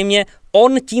byl zřejmě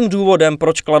on tím důvodem,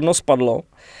 proč Kladno spadlo.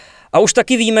 A už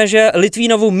taky víme, že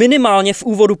Litvínovu minimálně v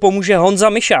úvodu pomůže Honza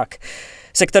Mišák,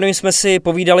 se kterým jsme si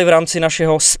povídali v rámci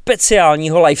našeho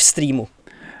speciálního livestreamu.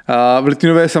 V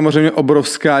Litvínově je samozřejmě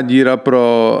obrovská díra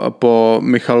po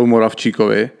Michalu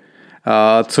Moravčíkovi,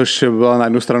 což byla na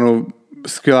jednu stranu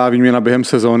skvělá výměna během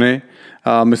sezóny.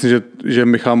 Myslím, že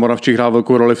Michal Moravčík hrál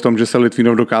velkou roli v tom, že se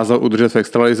Litvínov dokázal udržet v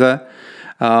extralize.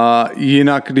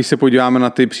 Jinak, když se podíváme na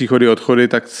ty příchody a odchody,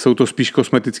 tak jsou to spíš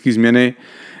kosmetické změny.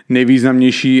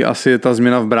 Nejvýznamnější asi je ta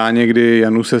změna v bráně, kdy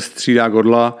Janu se střídá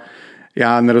Godla.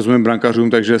 Já nerozumím brankařům,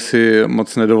 takže si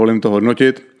moc nedovolím to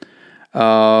hodnotit.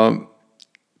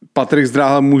 Patrik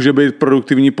Zdráhal může být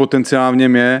produktivní, potenciál v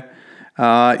něm je.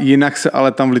 Jinak se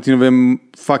ale tam v Litvínově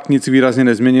fakt nic výrazně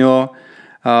nezměnilo.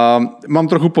 Mám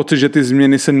trochu pocit, že ty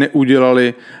změny se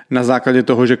neudělaly na základě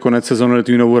toho, že konec sezóny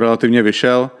Litvínovu relativně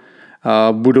vyšel.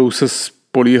 Budou se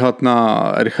spolíhat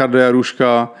na Richarda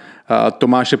Jarouška,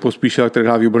 Tomáše Pospíšila, který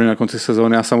hrál výborně na konci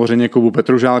sezóny, a samozřejmě Kubu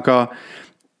Petružálka.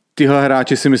 Tyhle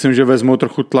hráči si myslím, že vezmou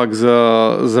trochu tlak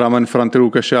z ramen Franty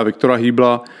Lukeše a Viktora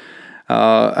Hýbla.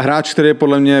 Hráč, který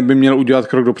podle mě by měl udělat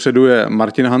krok dopředu, je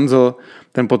Martin Hanzl.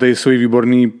 Ten po té své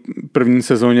výborné první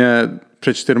sezóně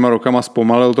před 4 rokama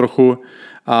zpomalil trochu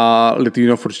a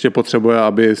Litvínov určitě potřebuje,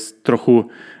 aby trochu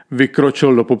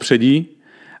vykročil do popředí.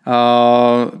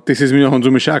 Ty jsi zmínil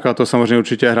Honzu Mišáka, to samozřejmě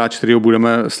určitě je hráč, kterýho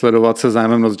budeme sledovat se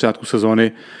zájmem na začátku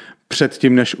sezóny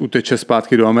předtím, než uteče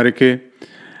zpátky do Ameriky.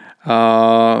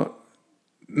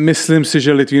 Myslím si,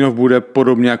 že Litvínov bude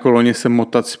podobně jako loni se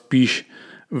motat spíš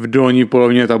v dolní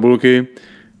polovině tabulky.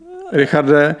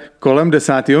 Richarde, kolem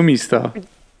 10. místa.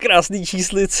 Krásný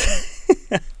číslic.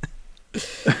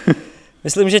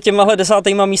 Myslím, že těmahle 10.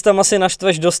 místama si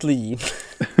naštveš dost lidí.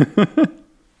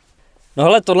 No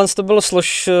hele, tohle to byl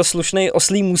slušný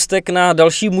oslý můstek na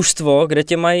další mužstvo, kde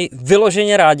tě mají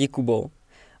vyloženě rádi, Kubo.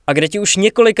 A kde ti už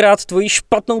několikrát tvoji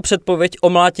špatnou předpověď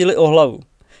omlátili o hlavu.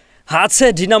 HC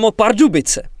Dynamo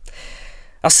Pardubice.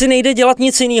 Asi nejde dělat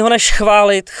nic jiného, než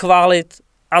chválit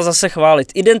a zase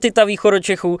chválit. Identita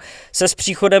Východočechů se s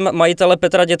příchodem majitele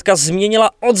Petra Dětka změnila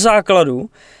od základu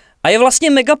a je vlastně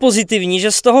mega pozitivní,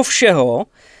 že z toho všeho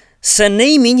se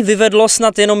nejmíň vyvedlo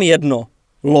snad jenom jedno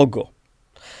 – logo.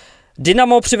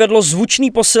 Dynamo přivedlo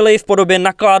zvučný posily v podobě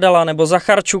Nakládala nebo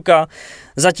Zacharčuka,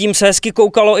 zatím se hezky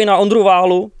koukalo i na Ondru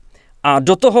Válu a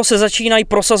do toho se začínají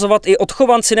prosazovat i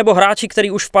odchovanci nebo hráči,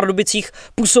 kteří už v Pardubicích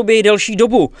působí delší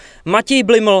dobu. Matěj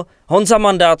Bliml, Honza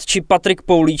Mandát či Patrik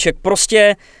Poulíček,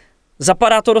 prostě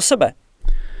zapadá to do sebe.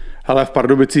 Ale v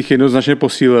Pardubicích jednoznačně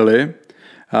posílili.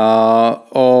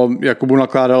 O Jakubu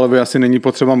Nakládalovi asi není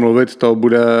potřeba mluvit, to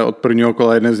bude od prvního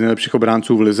kola jeden z nejlepších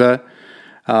obránců v lize.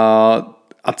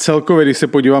 A celkově, když se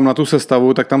podívám na tu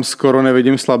sestavu, tak tam skoro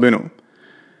nevidím slabinu.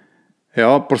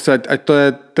 Jo, prostě ať to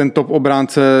je ten top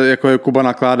obránce, jako je Kuba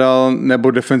Nakládal,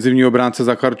 nebo defenzivní obránce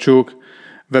Zacharčuk,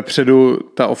 vepředu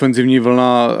ta ofenzivní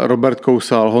vlna Robert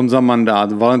Kousal, Honza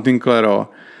Mandát, Valentin Klero,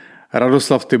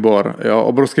 Radoslav Tibor, jo,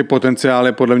 obrovský potenciál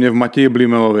je podle mě v Matěji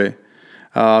Blimelovi.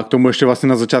 A k tomu ještě vlastně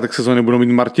na začátek sezóny budou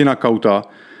mít Martina Kauta,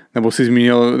 nebo si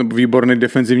zmínil výborný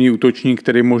defenzivní útočník,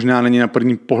 který možná není na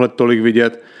první pohled tolik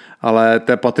vidět, ale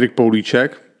to je Patrik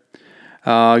Poulíček.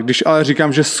 A když ale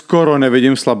říkám, že skoro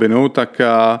nevidím slabinu, tak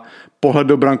pohled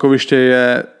do brankoviště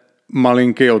je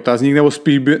malinký otazník, nebo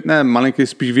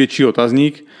spíš větší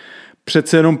otazník.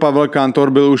 Přece jenom Pavel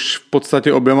Kantor byl už v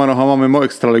podstatě oběma nohama mimo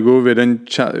extraligu v jeden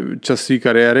čas své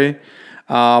kariéry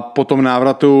a po tom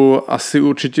návratu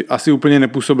asi úplně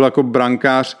nepůsobil jako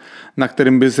brankář,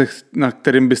 na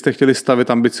kterým byste chtěli stavit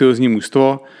ambiciozní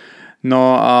mužstvo.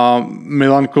 No a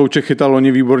Milan Klouček chytal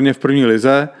loni výborně v první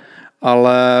lize,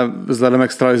 ale vzhledem k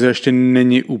extralize ještě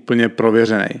není úplně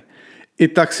prověřený. I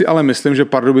tak si ale myslím, že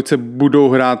Pardubice budou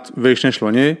hrát výš než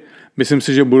loni. Myslím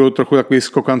si, že budou trochu takový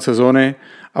skokan sezóny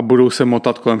a budou se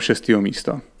motat kolem 6.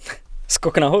 místa.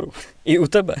 Skok nahoru. I u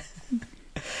tebe.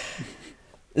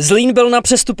 Zlín byl na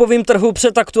přestupovém trhu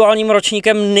před aktuálním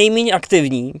ročníkem nejméně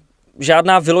aktivní.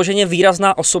 Žádná vyloženě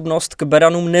výrazná osobnost k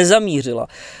beranům nezamířila.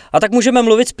 A tak můžeme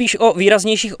mluvit spíš o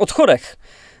výraznějších odchodech.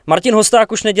 Martin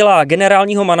Hosták už nedělá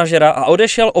generálního manažera a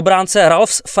odešel obránce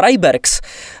Ralf Freibergs,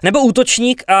 nebo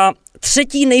útočník a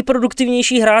třetí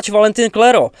nejproduktivnější hráč Valentin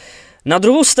Klero. Na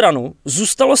druhou stranu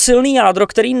zůstalo silný jádro,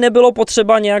 který nebylo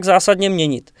potřeba nějak zásadně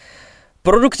měnit.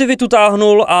 Produktivitu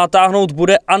táhnul a táhnout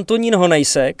bude Antonín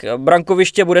Honejsek,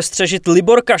 brankoviště bude střežit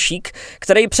Libor Kašík,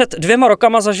 který před 2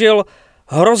 rokama zažil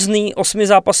hrozný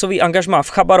 8zápasový angažmá v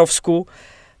Chabarovsku,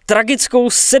 tragickou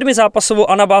 7zápasovou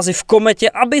anabázi v Kometě,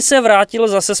 aby se vrátil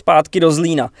zase zpátky do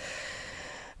Zlína.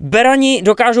 Berani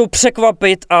dokážou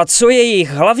překvapit a co je jejich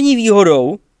hlavní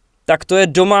výhodou, tak to je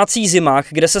domácí zimák,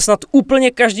 kde se snad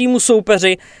úplně každému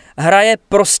soupeři hraje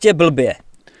prostě blbě.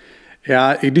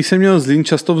 Já, i když jsem měl Zlín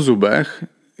často v zubech,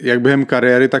 jak během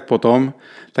kariéry, tak potom,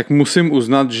 tak musím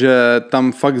uznat, že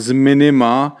tam fakt z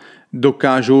minima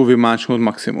dokážou vymáčknout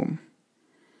maximum.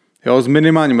 Jo, s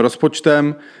minimálním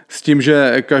rozpočtem, s tím,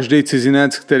 že každý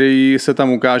cizinec, který se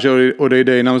tam ukáže,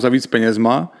 odejde jinam za víc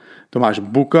penězma. To máš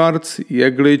Bukarc,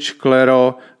 Jeglič,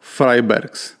 Klero,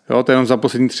 Freibergs. Jo, to je jenom za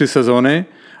poslední 3 sezóny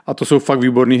a to jsou fakt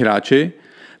výborní hráči.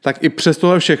 Tak i přes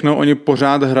tohle všechno oni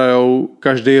pořád hrajou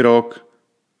každý rok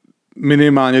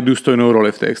minimálně důstojnou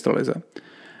roli v té extralize.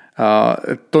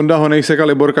 Tonda Honejsek a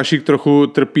Libor Kašík trochu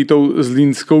trpí tou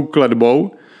zlínskou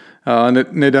kletbou.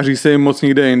 Nedaří se jim moc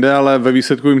nikde jinde, ale ve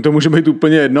výsledku jim to může být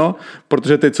úplně jedno,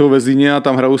 protože teď jsou ve Zlíně a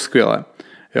tam hrajou skvěle.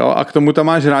 Jo, a k tomu tam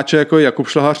máš hráče jako Jakub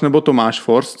Šlahař nebo Tomáš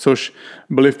Forst, což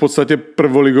byli v podstatě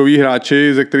prvoligoví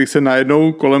hráči, ze kterých se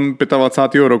najednou kolem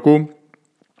 25. roku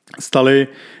stali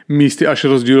místy až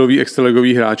rozdíloví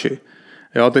extraligoví hráči.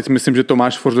 Jo, teď myslím, že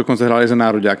Tomáš Forst dokonce hráli za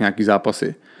národák nějaký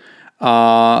zápasy.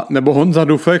 A nebo Honza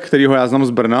Dufek, kterýho já znám z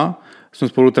Brna, jsme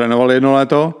spolu trénovali 1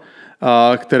 léto,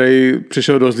 který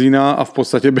přišel do Zlína a v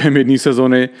podstatě během 1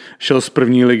 sezony šel z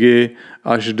první ligy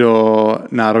až do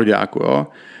nároďáku. Jo.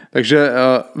 Takže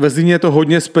ve Zlíně je to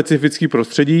hodně specifický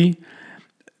prostředí.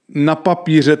 Na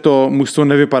papíře to mužstvo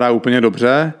nevypadá úplně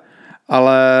dobře,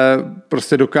 ale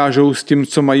prostě dokážou s tím,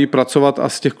 co mají pracovat a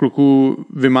z těch kluků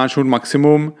vymáčnout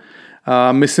maximum.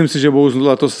 A myslím si, že budou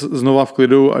letos znova v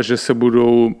klidu a že se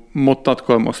budou motat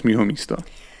kolem 8. místa.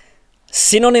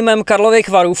 Synonymem Karlových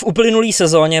Varů v uplynulý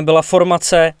sezóně byla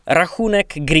formace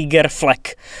Rachunek, Grieger, Fleck.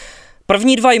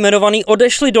 První 2 jmenovaný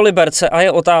odešli do Liberce a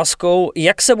je otázkou,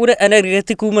 jak se bude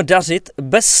energetikům dařit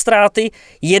bez ztráty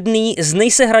jedné z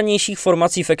nejsehranějších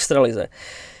formací v extralize.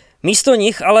 Místo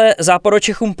nich ale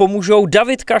Západočechům pomůžou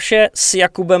David Kaše s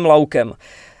Jakubem Laukem.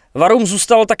 Varům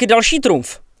zůstal taky další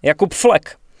trumf, Jakub Fleck.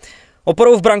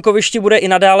 Oporou v brankovišti bude i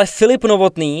nadále Filip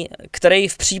Novotný, který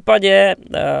v případě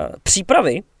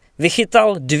přípravy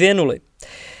vychytal 2-0.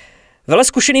 Vele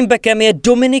zkušeným bekem je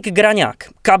Dominik Graňák.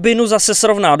 Kabinu zase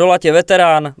srovná do latě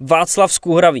veterán Václav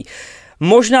Skuhravý.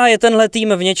 Možná je tenhle tým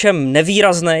v něčem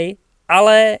nevýraznej,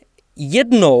 ale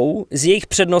jednou z jejich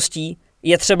předností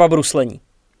je třeba bruslení.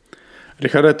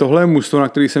 Richarde, tohle je mužstvo, na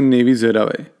který jsem nejvíc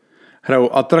zvědavý.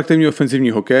 Hrajou atraktivní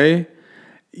ofenzivní hokej.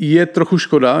 Je trochu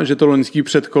škoda, že to loňský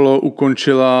předkolo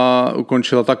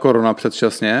ukončila ta korona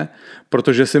předčasně,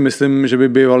 protože si myslím, že by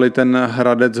bývali ten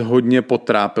Hradec hodně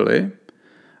potrápili.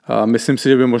 A myslím si,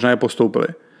 že by možná je postoupili.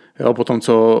 Jo, po tom,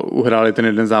 co uhráli ten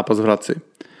jeden zápas v Hradci.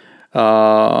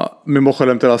 A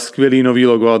mimochodem teda skvělý nový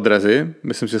logo a dresy.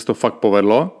 Myslím si, že se to fakt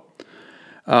povedlo.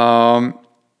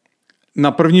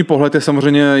 Na první pohled je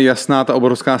samozřejmě jasná ta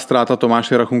obrovská ztráta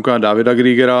Tomáše Rachunka a Davida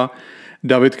Griegera.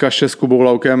 David Kaše s Kubou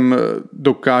Laukem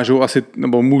dokážou asi,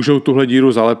 nebo můžou tuhle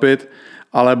díru zalepit,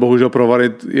 ale bohužel pro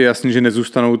Vary je jasný, že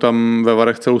nezůstanou tam ve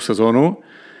Varech celou sezónu.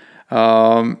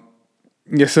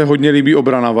 Mně se hodně líbí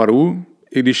obrana Varů,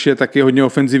 i když je taky hodně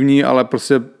ofenzivní, ale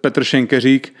prostě Petr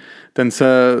Šenkeřík, ten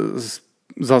se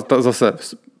zase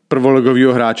z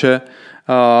prvoligového hráče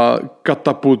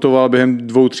katapultoval během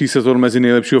 2-3 sezon mezi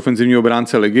nejlepší ofenzivní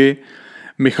obránce ligy.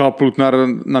 Michal Plutnar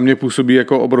na mě působí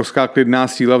jako obrovská klidná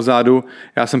síla vzadu.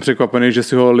 Já jsem překvapený, že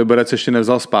si ho Liberec ještě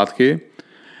nevzal zpátky.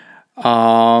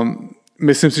 A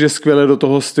myslím si, že skvěle do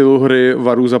toho stylu hry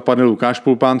Varů zapadne Lukáš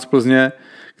Pulpán z Plzně,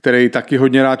 který taky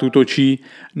hodně rád útočí.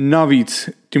 Navíc,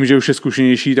 tím, že už je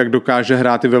zkušenější, tak dokáže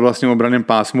hrát i ve vlastním obranném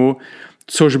pásmu,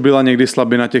 což byla někdy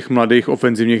slabina těch mladých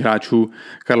ofenzivních hráčů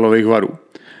Karlových Varů.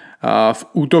 A v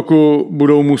útoku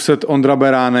budou muset Ondra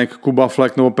Beránek, Kuba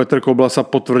Flek nebo Petr Koblasa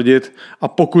potvrdit a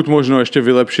pokud možno ještě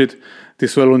vylepšit ty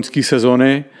své loňské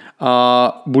sezony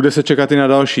a bude se čekat i na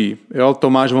další. Jo?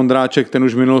 Tomáš Vondráček, ten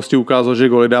už v minulosti ukázal, že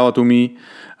goly dávat umí,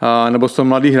 nebo jsou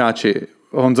mladí hráči.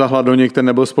 Honza Hladoník, ten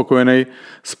nebyl spokojený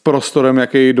s prostorem,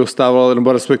 jaký dostával,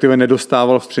 nebo respektive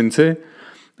nedostával v Třinci.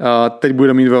 Teď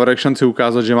bude mít ve Varech šanci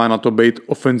ukázat, že má na to být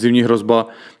ofenzivní hrozba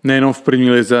nejenom v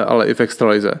první lize, ale i v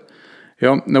extralize.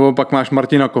 Jo? Nebo pak máš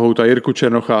Martina Kohouta, Jirku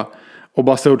Černocha.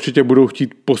 Oba se určitě budou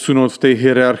chtít posunout v té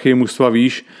hierarchii mužstva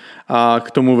výš a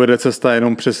k tomu vede cesta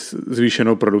jenom přes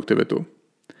zvýšenou produktivitu.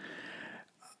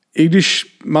 I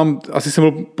když asi jsem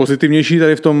byl pozitivnější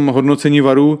tady v tom hodnocení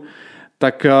Varů,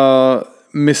 tak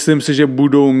myslím si, že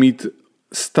budou mít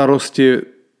starosti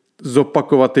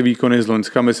zopakovat ty výkony z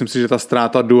loňska. Myslím si, že ta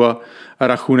ztráta dua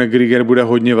Rachunek-Grieger bude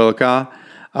hodně velká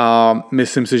a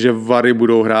myslím si, že Vary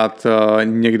budou hrát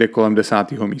někde kolem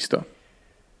 10. místa.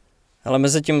 Ale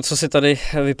mezi tím, co si tady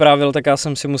vyprávěl, tak já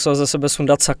jsem si musel ze sebe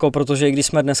sundat sako, protože i když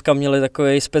jsme dneska měli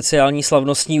takový speciální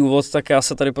slavnostní úvod, tak já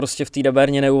se tady prostě v té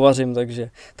dabérně neuvařím, takže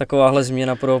takováhle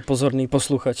změna pro pozorný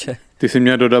posluchače. Ty jsi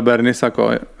měl do dabérny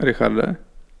sako, Richarde?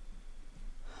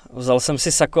 Vzal jsem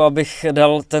si sako, abych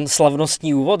dal ten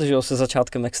slavnostní úvod, že jo, se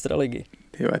začátkem extraligy.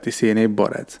 Ty jsi jiný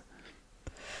borec.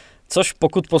 Což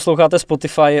pokud posloucháte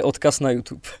Spotify, je odkaz na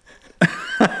YouTube.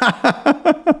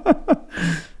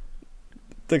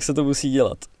 Tak se to musí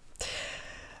dělat.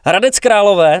 Hradec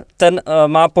Králové, ten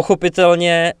má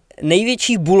pochopitelně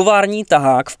největší bulvární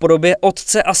tahák v podobě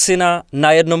otce a syna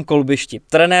na jednom kolbišti.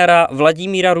 Trenéra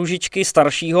Vladimíra Růžičky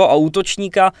staršího a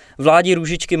útočníka Vládi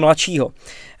Růžičky mladšího,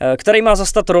 který má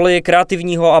zastat roli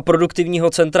kreativního a produktivního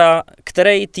centra,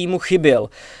 který týmu chyběl.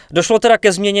 Došlo teda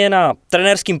ke změně na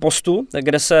trenérském postu,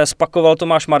 kde se spakoval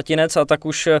Tomáš Martinec a tak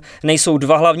už nejsou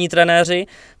dva hlavní trenéři,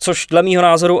 což dle mýho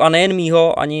názoru a nejen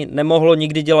mýho ani nemohlo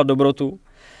nikdy dělat dobrotu.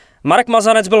 Marek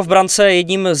Mazanec byl v brance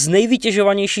jedním z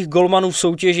nejvytěžovanějších golmanů v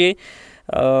soutěži.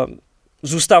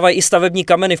 Zůstávají i stavební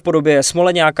kameny v podobě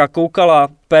Smoleňáka, Koukala,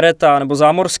 Pereta nebo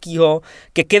Zámorskýho.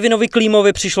 Ke Kevinovi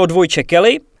Klímovi přišlo dvojče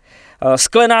Kelly.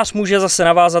 Sklenář může zase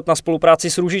navázat na spolupráci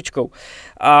s Růžičkou.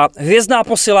 A hvězdná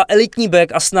posila, elitní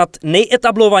back a snad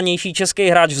nejetablovanější český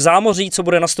hráč v zámoří, co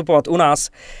bude nastupovat u nás,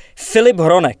 Filip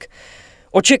Hronek.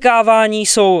 Očekávání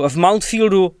jsou v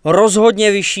Mountfieldu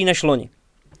rozhodně vyšší než loni.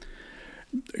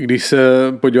 Když se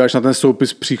podíváš na ten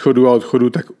soupis příchodu a odchodu,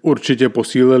 tak určitě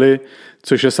posílili,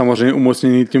 což je samozřejmě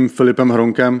umocněný tím Filipem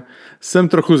Hronkem. Jsem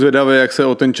trochu zvědavý, jak se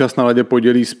o ten čas na ledě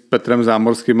podělí s Petrem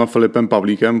Zámorským a Filipem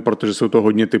Pavlíkem, protože jsou to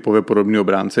hodně typově podobní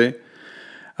obránci.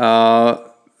 A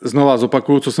znova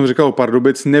zopakuju, co jsem říkal o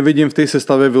Pardubic, nevidím v té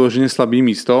sestavě vyloženě slabý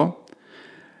místo,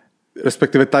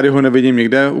 respektive tady ho nevidím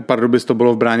nikde, u Pardubic to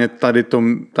bylo v bráně,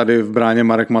 tady v bráně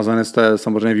Marek Mazanec, to je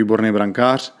samozřejmě výborný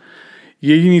brankář.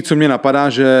 Jediný, co mě napadá,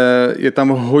 že je tam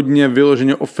hodně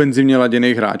vyloženě ofenzivně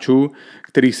laděných hráčů,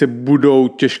 kteří se budou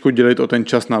těžko dělit o ten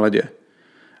čas na ledě.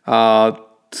 A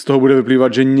z toho bude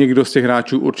vyplývat, že někdo z těch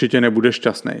hráčů určitě nebude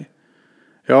šťastný.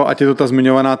 Jo, ať je to ta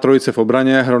zmiňovaná trojice v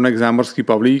obraně, Hronek, Zámorský,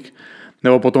 Pavlík,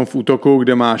 nebo potom v útoku,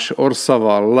 kde máš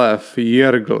Orsava, Lev,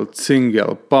 Jergl,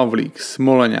 Cingel, Pavlík,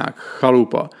 Smoleňák,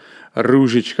 Chalupa,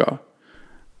 Růžička.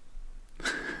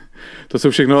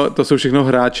 To jsou všechno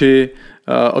hráči,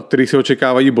 od kterých se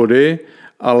očekávají body,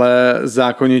 ale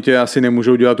zákonitě asi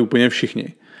nemůžou dělat úplně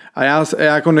všichni. A já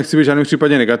jako nechci být v žádném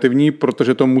případě negativní,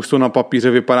 protože to mužstvo na papíře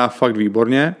vypadá fakt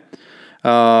výborně.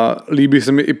 Líbí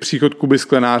se mi i příchod Kuby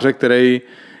Sklenáře, který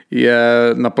je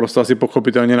naprosto asi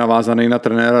pochopitelně navázaný na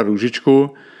trenéra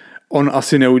Růžičku. On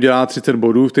asi neudělá 30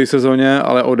 bodů v té sezóně,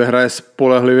 ale odehraje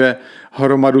spolehlivě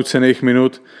hromadu cenných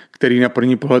minut, který na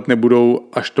první pohled nebudou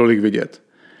až tolik vidět.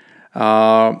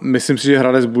 A myslím si, že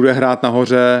Hradec bude hrát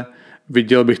nahoře,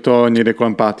 viděl bych to někde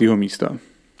kolem 5. místa.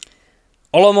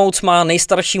 Olomouc má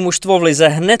nejstarší mužstvo v lize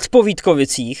hned po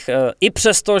Vítkovicích, i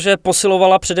přesto, že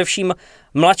posilovala především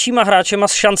mladšíma hráčema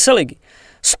z šance ligy.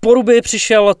 Z Poruby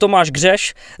přišel Tomáš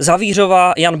Gřeš, z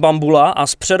Havířova Jan Bambula a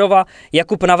z Přerova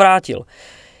Jakub Navrátil.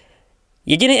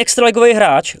 Jediný extraligový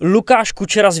hráč Lukáš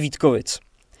Kučera z Vítkovic.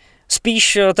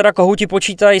 Spíš teda kohouti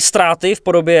počítají ztráty v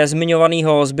podobě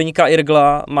zmiňovaného Zbyňka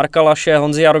Irgla, Marka Laše,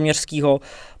 Honzy Jaroměřského,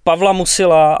 Pavla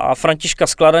Musila a Františka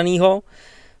Skladanýho.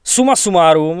 Suma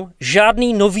sumárum,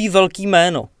 žádný nový velký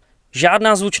jméno,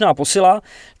 žádná zvučná posila,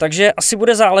 takže asi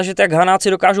bude záležet, jak Hanáci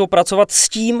dokážou pracovat s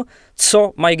tím,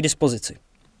 co mají k dispozici.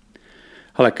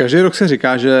 Ale každý rok se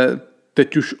říká, že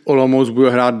teď už Olomouc bude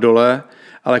hrát dole,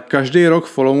 ale každý rok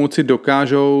v Olomouci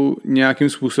dokážou nějakým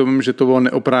způsobem, že to bylo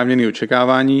neoprávněné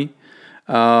očekávání.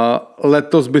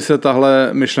 Letos by se tahle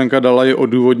myšlenka dala i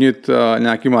odůvodnit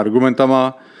nějakýma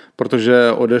argumentama,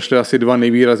 protože odešli asi 2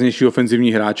 nejvýraznější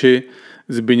ofenzivní hráči,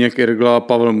 Zbyněk Irgla a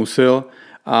Pavel Musil,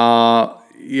 a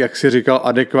jak si říkal,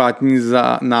 adekvátní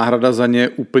náhrada za ně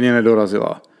úplně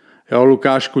nedorazila. Jo,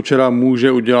 Lukáš Kučera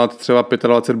může udělat třeba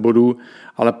 25 bodů,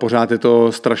 ale pořád je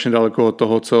to strašně daleko od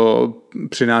toho, co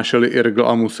přinášeli Irgl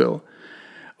a Musil.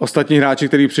 Ostatní hráči,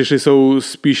 kteří přišli, jsou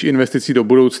spíš investicí do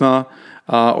budoucna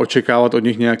a očekávat od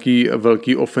nich nějaký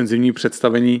velký ofenzivní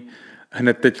představení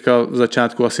hned teďka v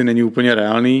začátku asi není úplně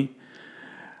reálný.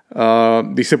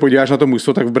 Když se podíváš na to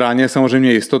mužstvo, tak v bráně je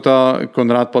samozřejmě jistota.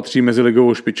 Konrád patří mezi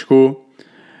ligovou špičku.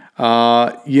 A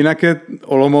jinak je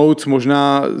Olomouc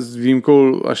možná s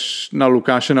výjimkou až na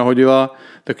Lukáše Nahodila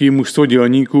takový mužstvo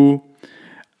dělníků,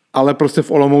 ale prostě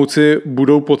v Olomouci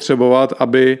budou potřebovat,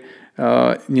 aby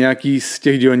nějaký z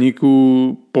těch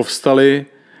dělníků povstali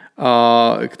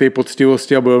a k té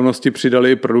poctivosti a bojovnosti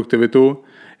přidali i produktivitu.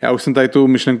 Já už jsem tady tu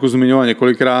myšlenku zmiňoval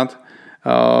několikrát.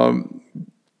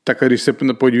 Tak když se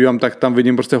podívám, tak tam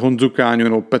vidím prostě Honzu Káňu,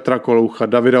 nebo Petra Koloucha,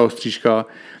 Davida Ostříška.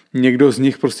 Někdo z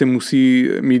nich prostě musí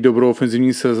mít dobrou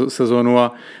ofenzivní sezónu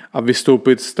a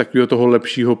vystoupit z takového toho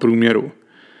lepšího průměru.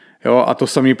 Jo, a to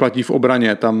samý platí v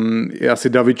obraně. Tam je asi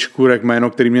David Škůrek, jméno,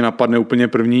 který mě napadne úplně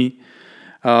první.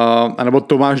 A nebo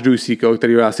Tomáš Dujsík,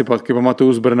 který já si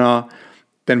pamatuju z Brna.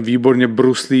 Ten výborně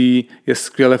bruslí, je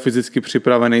skvěle fyzicky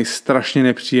připravený, strašně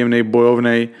nepříjemný,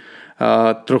 bojovný.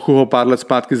 Trochu ho pár let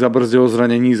zpátky zabrzdilo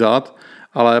zranění zad,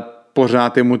 ale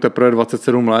pořád je mu teprve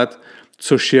 27 let,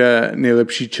 což je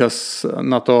nejlepší čas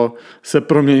na to se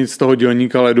proměnit z toho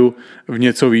dělníka ledu v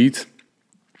něco víc.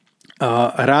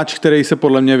 Hráč, který se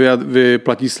podle mě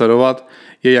vyplatí sledovat,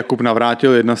 je Jakub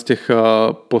Navrátil, jedna z těch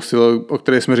posil, o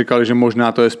které jsme říkali, že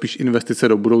možná to je spíš investice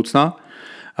do budoucna.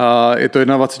 Je to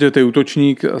 21letý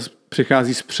útočník,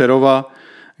 přichází z Přerova,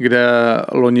 kde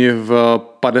loni v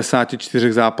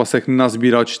 54 zápasech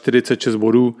nazbíral 46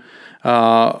 bodů.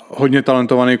 Hodně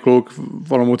talentovaný kluk,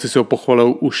 v Olomouci si ho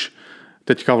pochvalil už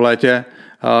teďka v létě.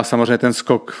 Samozřejmě ten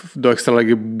skok do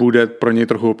extraligy bude pro něj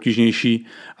trochu obtížnější,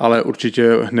 ale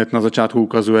určitě hned na začátku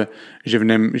ukazuje,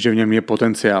 že v něm je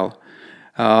potenciál.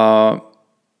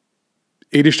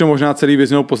 I když to možná celý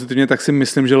vyznělo pozitivně, tak si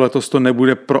myslím, že letos to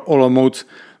nebude pro Olomouc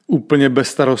úplně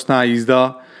bezstarostná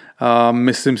jízda.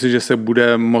 Myslím si, že se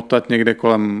bude motat někde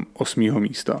kolem 8.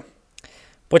 místa.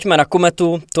 Pojďme na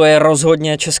Kometu, to je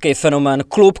rozhodně český fenomén.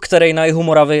 Klub, který na jihu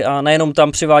Moravy a nejenom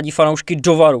tam přivádí fanoušky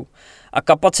do varu. A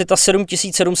kapacita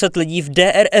 7700 lidí v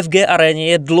DRFG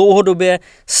aréně je dlouhodobě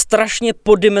strašně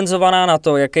poddimenzovaná na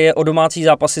to, jaký je o domácí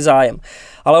zápasy zájem.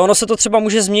 Ale ono se to třeba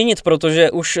může změnit,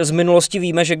 protože už z minulosti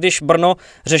víme, že když Brno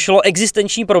řešilo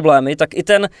existenční problémy, tak i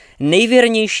ten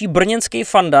nejvěrnější brněnský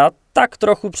fanda tak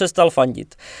trochu přestal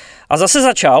fandit. A zase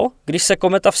začal, když se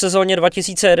Kometa v sezóně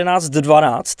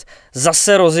 2011-12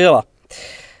 zase rozjela.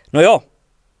 No jo,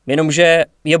 jenomže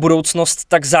je budoucnost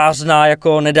tak zářná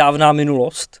jako nedávná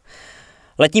minulost.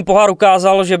 Letní pohár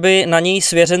ukázal, že by na něj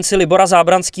svěřenci Libora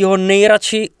Zábranského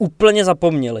nejradši úplně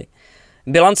zapomněli.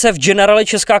 Bilance v Generali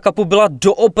Česká Cupu byla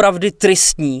doopravdy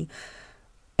tristní.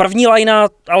 První lajna,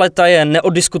 ale ta je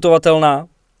neoddiskutovatelná.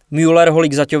 Müller,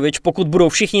 Holík, Zaťovič, pokud budou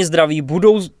všichni zdraví,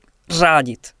 budou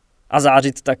řádit a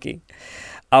zářit taky.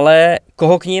 Ale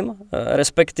koho k nim,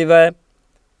 respektive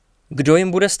kdo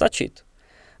jim bude stačit?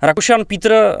 Rakušan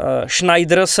Petr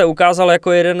Schneider se ukázal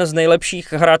jako jeden z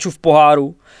nejlepších hráčů v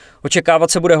poháru.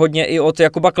 Očekávat se bude hodně i od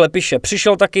Jakuba Klepiše.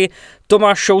 Přišel taky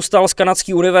Tomáš Šoustal z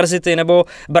Kanadské univerzity nebo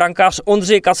brankář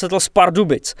Ondřej Kasetl z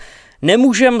Pardubic.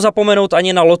 Nemůžem zapomenout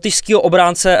ani na lotyšského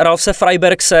obránce Ralfse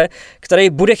Freibergse, který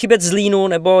bude chybět z Línu,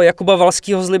 nebo Jakuba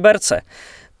Valskýho z Liberce.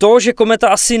 To, že Kometa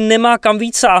asi nemá kam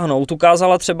víc sáhnout,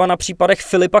 ukázala třeba na případech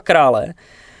Filipa Krále.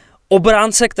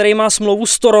 Obránce, který má smlouvu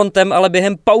s Torontem, ale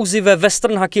během pauzy ve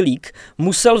Western Hockey League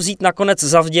musel vzít nakonec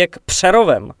zavděk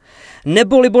Přerovem.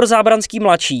 Nebo Libor Zábranský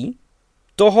mladší,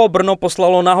 toho Brno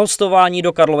poslalo na hostování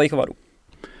do Karlových Varů.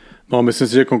 No, myslím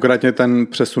si, že konkrétně ten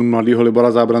přesun mladého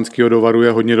Libora Zábranského do Varu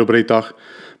je hodně dobrý tah,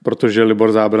 protože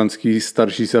Libor Zábranský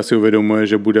starší si asi uvědomuje,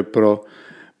 že bude pro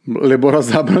Libora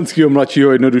Zábranského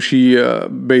mladšího jednodušší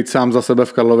být sám za sebe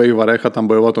v Karlových Varech a tam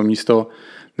bojovat o místo,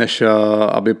 než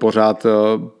aby pořád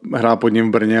hrál pod ním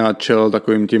v Brně a čelil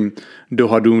takovým tím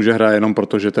dohadům, že hraje jenom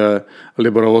proto, že to je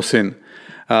Liborovo syn.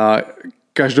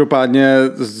 Každopádně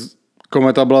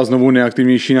Kometa byla znovu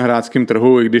nejaktivnější na hráčském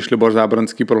trhu, i když Libor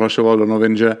Zábranský prohlašoval do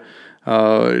novin,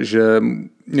 že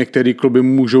některé kluby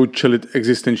můžou čelit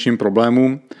existenčním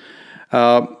problémům.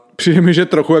 Přijde mi, že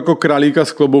trochu jako králíka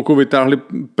z klobouku vytáhli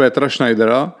Petra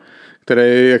Schneidera,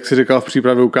 který, jak si říkal v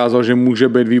přípravě, ukázal, že může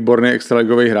být výborný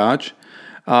extraligový hráč.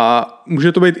 A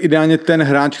může to být ideálně ten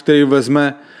hráč, který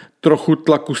vezme trochu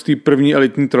tlaku z té první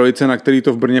elitní trojice, na který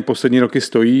to v Brně poslední roky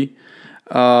stojí.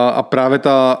 A právě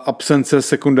ta absence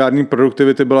sekundární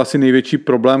produktivity byl asi největší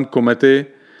problém Komety.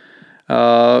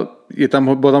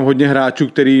 Bylo tam hodně hráčů,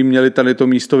 kteří měli tady to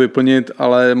místo vyplnit,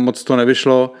 ale moc to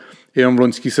nevyšlo. Jenom v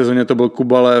loňské sezóně to byl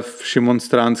Kubalev, Šimon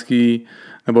Stránský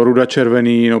nebo Ruda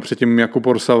Červený, no předtím Jakub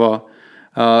Orsava.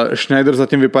 Schneider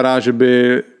zatím vypadá, že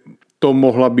by to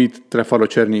mohla být trefa do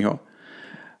černýho.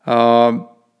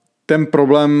 Ten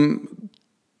problém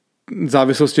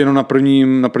závislosti jenom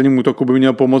na prvním útoku by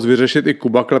měl pomoct vyřešit i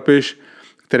Kuba Klepiš,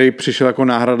 který přišel jako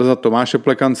náhrada za Tomáše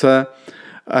Plekance.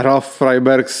 Ralf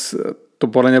Freibergs, to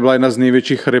podle mě byla jedna z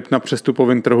největších ryb na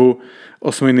přestupovém trhu,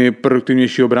 8.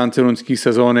 nejproduktivnější obránce loňské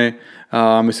sezóny.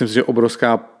 Myslím si, že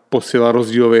obrovská posila,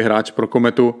 rozdílový hráč pro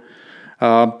Kometu.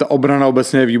 Ta obrana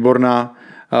obecně je výborná.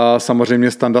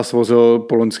 Samozřejmě Standa svozil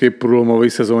po loňské průlomové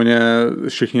sezóně,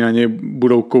 všichni na něj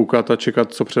budou koukat a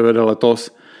čekat, co převede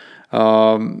letos.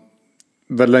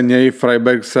 Vedle něj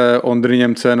Freibergse, Ondry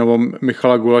Němce nebo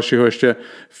Michala Gulašiho ještě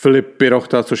Filip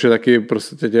Pirochta, což je taky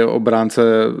prostě teď obránce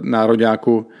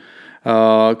nároďáku.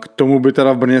 K tomu by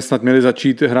teda v Brně snad měli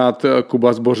začít hrát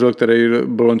Kuba Zbořil, který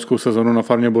byl loňskou sezonu na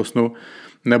farmě Bosnu,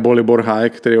 nebo Libor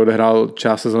Hájek, který odehrál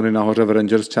část sezony nahoře v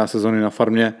Rangers, část sezony na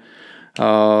farmě.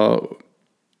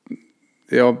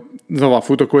 Znova, v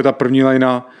útoku je ta první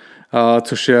lajna,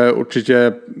 což je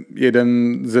určitě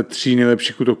jeden ze 3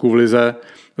 nejlepších útoků v lize.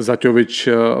 Zaťovič,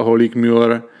 Holík,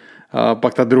 Müller.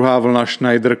 Pak ta druhá vlna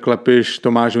Schneider, Klepiš,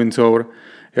 Tomáš Vincour.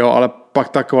 Ale pak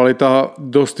ta kvalita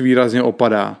dost výrazně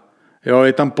opadá.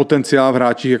 Je tam potenciál v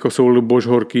hráčích, jako jsou Luboš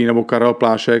Horký nebo Karel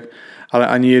Plášek, ale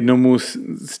ani jednomu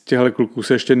z těchto kluků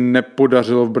se ještě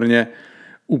nepodařilo v Brně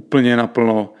úplně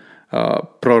naplno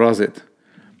prorazit.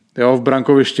 V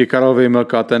brankovišti Karel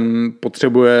Vejmelka, ten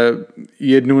potřebuje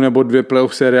 1 nebo 2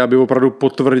 playoff série, aby opravdu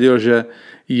potvrdil, že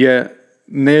je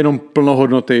nejenom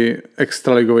plnohodnotný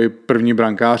extraligový první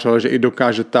brankář, ale že i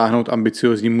dokáže táhnout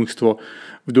ambiciozní mužstvo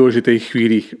v důležitých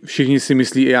chvílích. Všichni si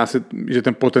myslí, že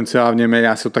ten potenciál v něm je,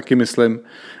 já si to taky myslím.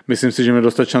 Myslím si, že mě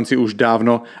dostat šanci už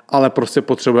dávno, ale prostě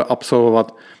potřebuje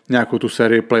absolvovat nějakou tu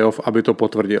sérii playoff, aby to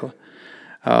potvrdil.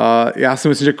 Já si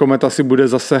myslím, že Kometa si bude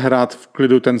zase hrát v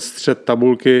klidu ten střed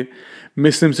tabulky.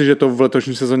 Myslím si, že to v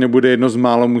letošní sezóně bude jedno z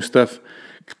málo mužstev,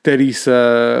 který se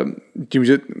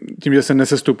tím, že se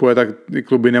nesestupuje, tak ty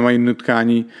kluby nemají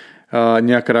nutkání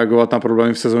nějak reagovat na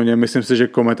problémy v sezóně. Myslím si, že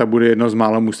Kometa bude jedno z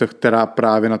málo mužstev, která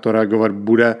právě na to reagovat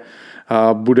bude.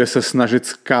 Bude se snažit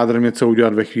s kádrem něco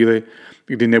udělat ve chvíli,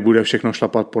 kdy nebude všechno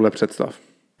šlapat podle představ.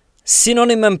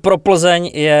 Synonymem pro Plzeň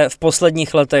je v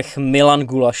posledních letech Milan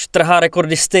Gulaš. Trhá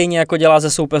rekordy stejně, jako dělá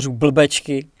ze soupeřů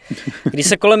blbečky. Když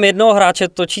se kolem jednoho hráče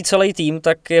točí celý tým,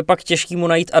 tak je pak těžký mu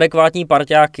najít adekvátní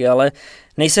parťáky, ale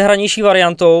nejsehranější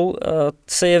variantou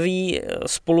se jeví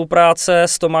spolupráce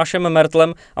s Tomášem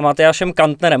Mertlem a Matyášem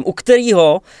Kantnerem, u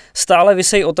kterého stále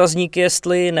visejí otazníky,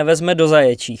 jestli nevezme do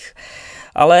zaječích.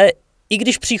 Ale i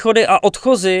když příchody a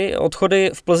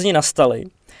odchody v Plzni nastaly,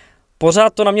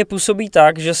 pořád to na mě působí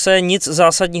tak, že se nic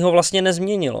zásadního vlastně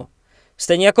nezměnilo.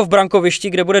 Stejně jako v brankovišti,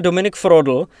 kde bude Dominik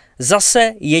Frodl,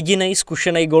 zase jedinej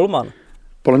zkušený golman.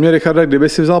 Podle mě, Richarde, kdyby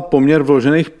si vzal poměr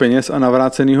vložených peněz a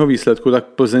navráceného výsledku, tak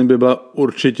Plzeň by byla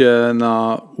určitě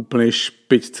na úplné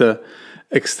špičce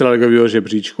extraligového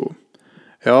žebříčku.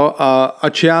 Jo, a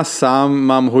ač já sám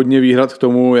mám hodně výhrad k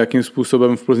tomu, jakým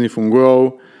způsobem v Plzni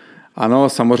fungujou. Ano,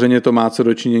 samozřejmě to má co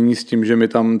dočinění s tím, že mi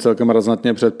tam celkem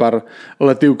razantně před pár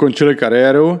lety ukončili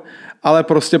kariéru, ale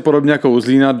prostě podobně jako u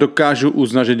Zlína dokážu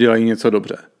uznat, že dělají něco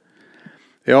dobře.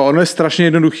 Jo, ono je strašně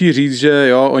jednoduchý říct, že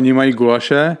jo, oni mají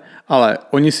Gulaše, ale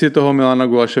oni si toho Milana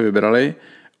Gulaše vybrali,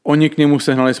 oni k němu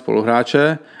sehnali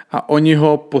spoluhráče a oni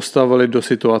ho postavili do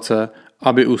situace,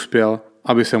 aby uspěl,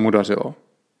 aby se mu dařilo.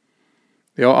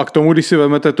 Jo, a k tomu, když si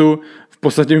vezmete tu, v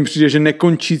podstatě mi přijde, že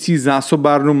nekončící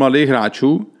zásobárnu mladých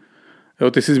hráčů.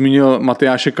 Jo, ty jsi zmínil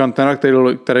Matyáše Kantnera,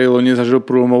 který loni zažil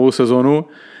průlomovou sezonu,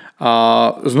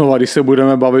 a znova, když se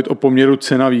budeme bavit o poměru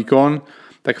cena-výkon,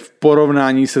 tak v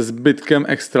porovnání se zbytkem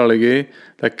extraligy,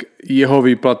 tak jeho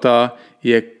výplata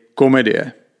je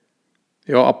komedie.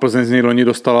 Jo, a Plzeň z něj loni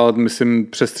dostala, myslím,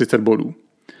 přes 30 bodů.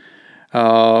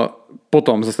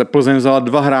 Potom zase Plzeň vzala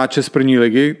 2 hráče z první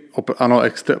ligy, ano,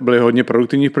 byli hodně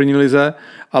produktivní v první lize,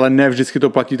 ale ne vždycky to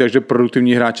platí, takže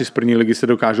produktivní hráči z první ligy se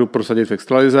dokážou prosadit v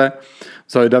extralize.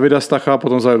 Vzali Davida Stacha,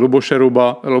 potom vzali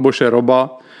Luboše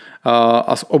Roba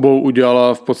a s obou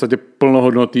udělala v podstatě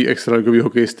plnohodnotný extraligový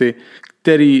hokejisty,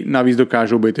 který navíc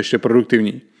dokážou být ještě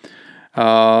produktivní.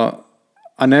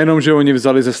 A nejenom, že oni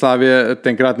vzali ze Slávie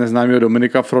tenkrát neznámého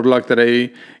Dominika Frodla, který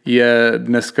je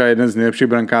dneska jeden z nejlepších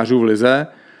brankářů v lize,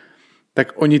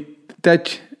 tak oni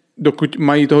teď, dokud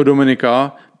mají toho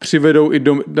Dominika, přivedou i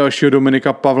dalšího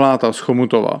Dominika Pavláta z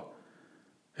Chomutova,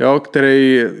 jo,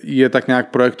 který je tak nějak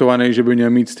projektovaný, že by měl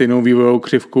mít stejnou vývojovou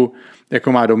křivku,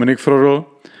 jako má Dominik Frodl.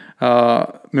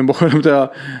 Mimochodem teda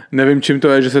nevím, čím to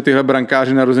je, že se tyhle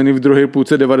brankáři narozený v druhé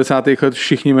půlce 90. let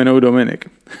všichni jmenují Dominik.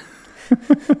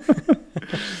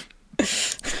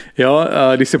 Jo,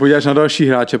 když se podíváš na další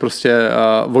hráče, prostě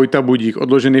Vojta Budík,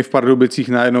 odložený v Pardubicích,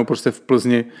 najednou prostě v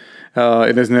Plzni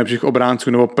jeden z nejlepších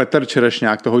obránců, nebo Petr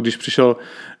Čerešňák, toho, když přišel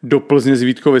do Plzně z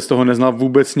Vítkovic, toho neznal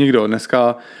vůbec nikdo.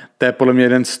 Dneska to je podle mě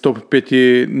jeden z top 5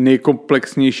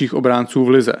 nejkomplexnějších obránců v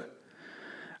lize.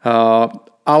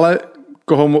 Ale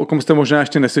komu jste možná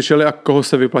ještě neslyšeli a koho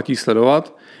se vyplatí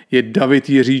sledovat, je David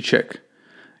Jiříček.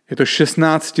 Je to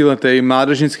 16letý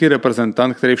mládežnický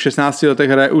reprezentant, který v 16 letech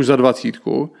hraje už za 20.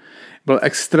 Byl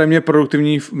extrémně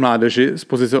produktivní v mládeži z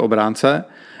pozice obránce.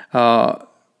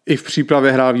 I v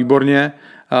přípravě hrál výborně.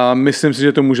 Myslím si,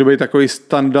 že to může být takový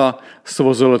standa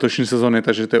svozu letošní sezony,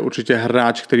 takže to je určitě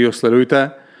hráč, který ho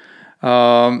sledujte.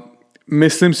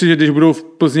 Myslím si, že když budou v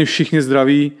Plzni všichni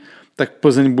zdraví, tak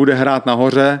Plzeň bude hrát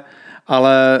nahoře,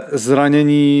 ale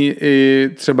zranění i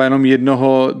třeba jenom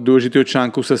jednoho důležitého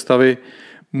článku sestavy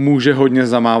může hodně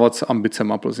zamávat s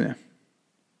ambicema Plzně.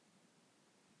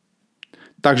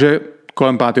 Takže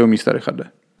kolem 5. místa, Richarde.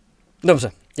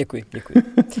 Dobře, děkuji.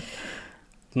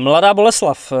 Mladá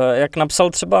Boleslav, jak napsal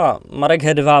třeba Marek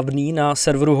Hedvábný na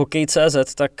serveru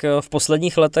Hokej.cz, tak v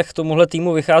posledních letech tomuhle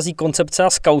týmu vychází koncepce a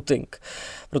scouting,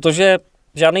 protože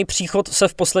žádný příchod se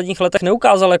v posledních letech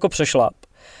neukázal jako přešláp.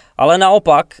 Ale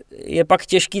naopak je pak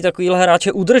těžký takovýhle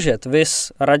hráče udržet,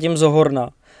 viz Radim Zohorna,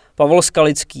 Pavol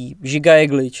Skalický, Žiga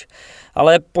Jeglič,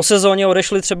 ale po sezóně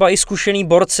odešli třeba i zkušený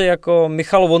borci jako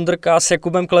Michal Vondrka s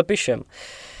Jakubem Klepišem.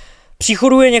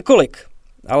 Příchodů je několik,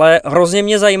 ale hrozně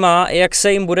mě zajímá, jak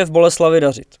se jim bude v Boleslavi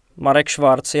dařit. Marek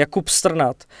Švarc, Jakub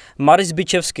Strnad, Maris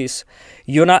Bičevskis,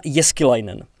 Jona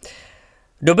Jeskilainen.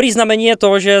 Dobrý znamení je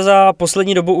to, že za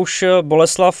poslední dobu už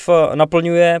Boleslav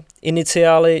naplňuje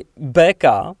iniciály BK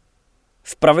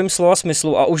v pravém slova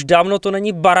smyslu a už dávno to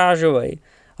není barážovej,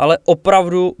 ale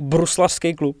opravdu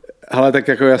bruslavský klub. Hele, tak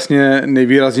jako jasně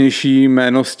nejvýraznější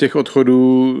jméno z těch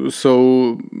odchodů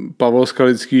jsou Pavel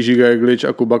Skalický, Žiga Jeglič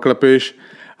a Kuba Klepiš.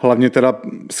 Hlavně teda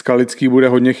Skalický bude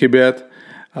hodně chybět,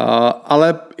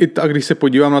 ale i tak, když se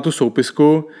podívám na tu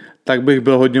soupisku, tak bych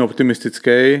byl hodně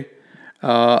optimistický.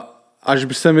 Až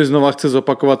by se mi znova chce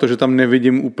zopakovat to, že tam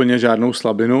nevidím úplně žádnou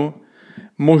slabinu.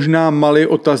 Možná malý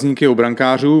otazník je u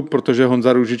brankářů, protože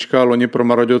Honza Růžička loni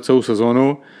promarodil celou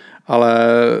sezónu, ale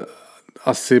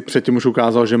asi předtím už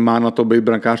ukázal, že má na to být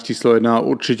brankář číslo 1.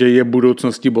 Určitě je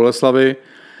budoucností Boleslavy.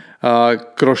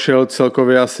 Krošel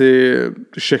celkově asi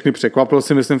všechny překvapil,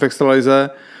 si myslím, v extralize,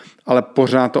 ale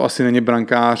pořád to asi není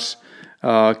brankář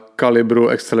kalibru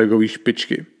extraligové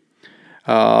špičky.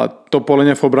 To podle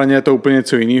mě v obraně je to úplně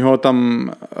něco jiného.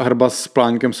 Tam Hrba s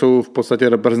Pláňkem jsou v podstatě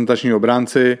reprezentační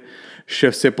obránci.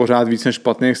 Šefc je pořád víc než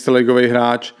špatný extraligový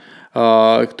hráč.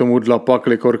 K tomu Dlapa,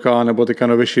 Klikorka nebo teďka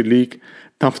nový Šidlík.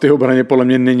 Tam v té obraně podle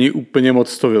mě není úplně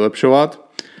moc to vylepšovat.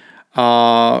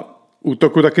 A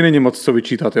útoku taky není moc co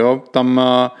vyčítat. Jo? Tam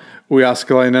u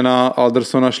Jääskeläinena a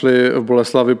Alderssona šli v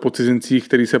Boleslavi po cizincích,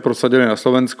 kteří se prosadili na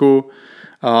Slovensku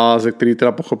a ze kterých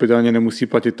teda pochopitelně nemusí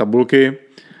platit tabulky.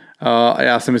 A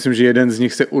já si myslím, že jeden z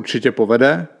nich se určitě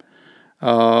povede.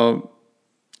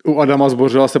 U Adama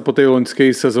Zbořila se po té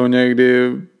loňské sezóně,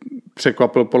 kdy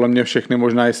překvapil podle mě všechny,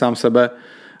 možná i sám sebe,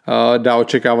 dá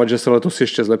očekávat, že se letos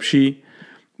ještě zlepší.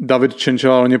 David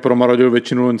Čenčela loni promarodil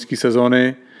většinu loňské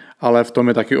sezóny, ale v tom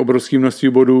je taky obrovské množství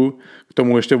bodů. K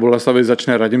tomu ještě v Boleslavi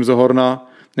začne Radim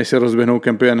Zohorna, než se rozběhnou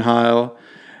kempy NHL.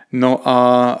 No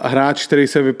a hráč, který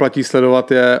se vyplatí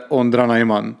sledovat, je Ondra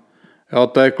Najman. Jo,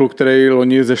 to je kluk, který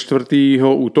loni ze 4.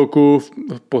 útoku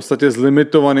v podstatě s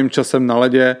limitovaným časem na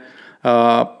ledě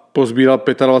pozbíral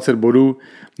 25 bodů.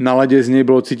 Na ledě z něj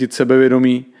bylo cítit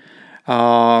sebevědomí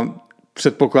a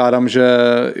předpokládám, že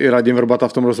i Radim Vrbata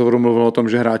v tom rozhovoru mluvil o tom,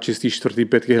 že hráči z té 4.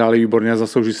 pětky hráli výborně a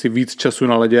zaslouží si víc času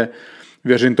na ledě.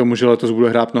 Věřím tomu, že letos bude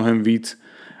hrát mnohem víc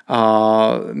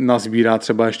a nazbírá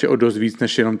třeba ještě o dost víc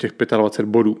než jenom těch 25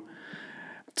 bodů.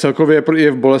 Celkově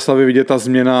je v Boleslavi vidět ta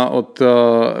změna od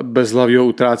bezhlavého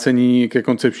utrácení ke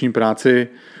koncepční práci.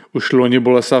 Už loni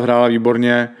Boleslav hrála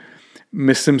výborně.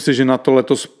 Myslím si, že na to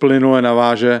letos plynule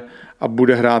naváže a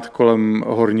bude hrát kolem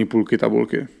horní půlky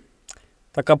tabulky.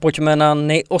 Tak a pojďme na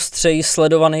nejostřeji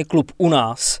sledovaný klub u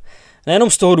nás. Nejenom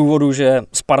z toho důvodu, že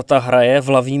Sparta hraje v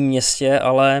hlavním městě,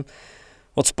 ale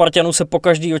od Spartanů se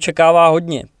pokaždý očekává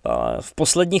hodně. A v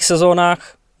posledních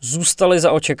sezónách zůstaly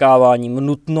za očekáváním,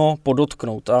 nutno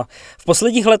podotknout. A v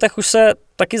posledních letech už se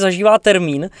taky zažívá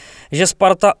termín, že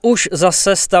Sparta už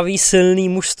zase staví silný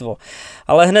mužstvo.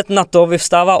 Ale hned na to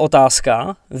vyvstává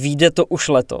otázka, vyjde to už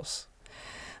letos.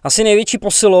 Asi největší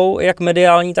posilou, jak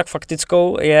mediální, tak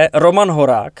faktickou, je Roman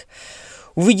Horák.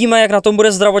 Uvidíme, jak na tom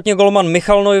bude zdravotně golman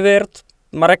Michal Neuwirth.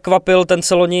 Marek Kvapil, ten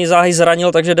se loni záhy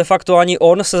zranil, takže de facto ani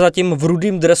on se zatím v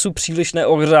rudým dresu příliš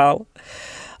neohřál.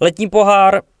 Letní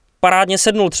pohár parádně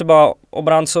sednul třeba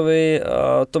obráncovi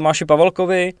Tomáši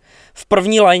Pavelkovi. V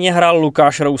první lajně hrál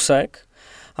Lukáš Rousek.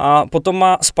 A potom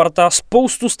má Sparta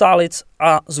spoustu stálic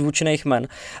a zvučných jmen.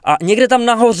 A někde tam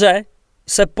nahoře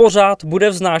se pořád bude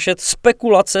vznášet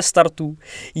spekulace startů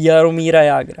Jaromíra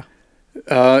Jágra.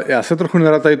 Já se trochu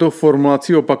nerad tady tou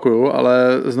formulací opakuju, ale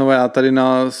znovu já tady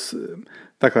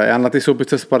já na ty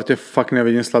soupisce Spartě fakt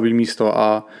nevidím slabý místo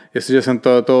a jestliže jsem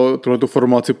tuhletu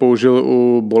formulaci použil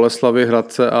u Boleslavy,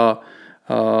 Hradce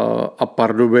a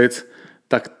Pardubic,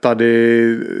 tak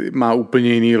tady má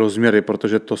úplně jiný rozměry,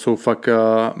 protože to jsou fakt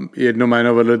jedno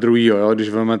jméno vedle druhýho. Jo? Když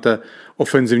vezmete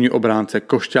ofenzivní obránce,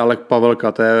 Košťálek,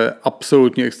 Pavelka, to je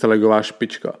absolutně extraligová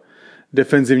špička.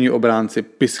 Defenzivní obránci,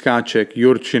 Piskáček,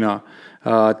 Jurčina,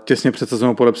 těsně před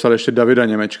sezónou podepsal ještě Davida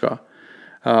Němečka.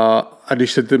 A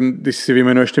když si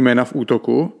vyjmenuješ ty jména v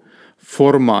útoku,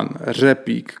 Forman,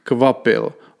 Řepík,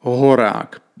 Kvapil,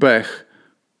 Horák, Pech,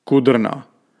 Kudrna.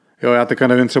 Jo, já teďka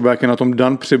nevím třeba, jak je na tom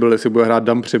Dan Přibyl, jestli bude hrát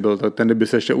Dan Přibyl, tak ten, kdyby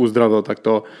se ještě uzdravil, tak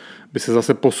to by se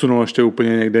zase posunulo ještě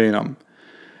úplně někde jinam.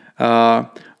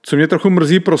 Co mě trochu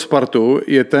mrzí pro Spartu,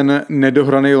 je ten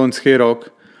nedohraný loňský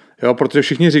rok, jo, protože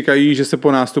všichni říkají, že se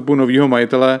po nástupu nového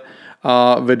majitele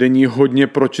a vedení hodně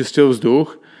pročistil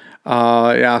vzduch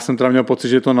a já jsem teda měl pocit,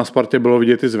 že to na Spartě bylo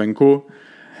vidět i zvenku,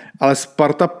 ale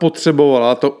Sparta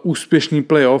potřebovala to úspěšný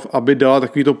playoff, aby dala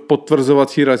takovýto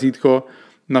potvrzovací razítko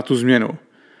na tu změnu.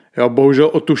 Jo, bohužel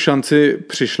o tu šanci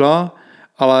přišla,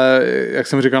 ale jak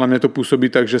jsem říkal, na mě to působí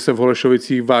tak, že se v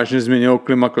Holešovicích vážně změnilo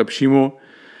klima k lepšímu.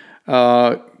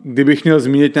 Kdybych měl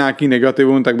zmínit nějaký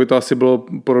negativum, tak by to asi bylo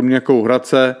podobně jako u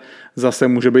Hradce. Zase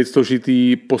může být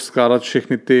složitý poskládat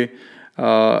všechny ty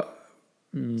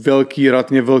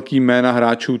velký jména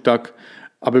hráčů tak,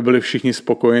 aby byli všichni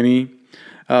spokojení.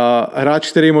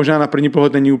 Hráč, který možná na první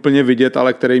pohled není úplně vidět,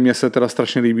 ale který mě se teda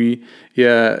strašně líbí,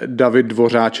 je David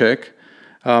Dvořáček.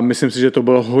 Myslím si, že to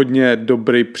byl hodně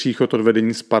dobrý příchod od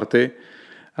vedení Sparty.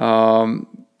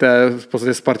 To je v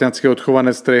podstatě spartanský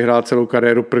odchovanec, který hrál celou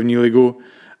kariéru první ligu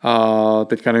a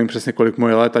teďka nevím přesně kolik mu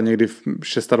je let a někdy v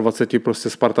 26 prostě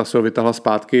Sparta se ho vytahla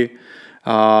zpátky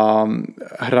a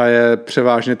hraje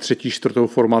převážně 3., 4.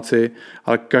 formaci,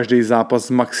 ale každý zápas s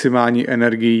maximální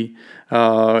energií.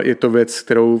 Je to věc,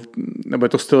 nebo je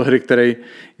to styl hry, který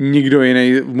nikdo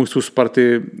jiný v mužstvu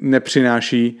Sparty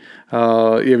nepřináší.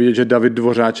 Je vidět, že David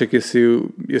Dvořáček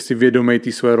je si vědomý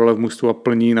té své role v mužstvu a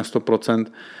plní na 100%.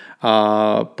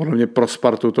 A podle mě pro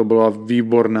Spartu to byla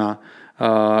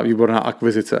výborná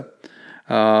akvizice.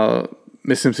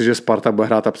 Myslím si, že Sparta bude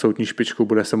hrát absolutní špičku,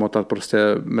 bude se motat prostě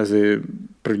mezi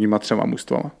prvníma 3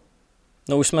 mužstvama.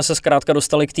 No už jsme se zkrátka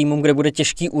dostali k týmům, kde bude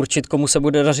těžký určit, komu se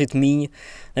bude dařit míň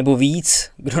nebo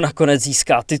víc, kdo nakonec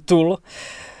získá titul.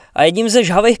 A jedním ze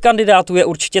žhavých kandidátů je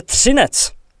určitě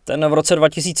Třinec. Ten v roce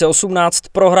 2018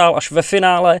 prohrál až ve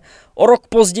finále, o rok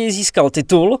později získal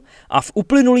titul a v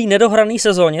uplynulý nedohraný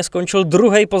sezóně skončil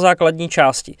druhý po základní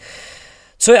části.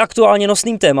 Co je aktuálně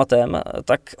nosným tématem,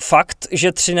 tak fakt,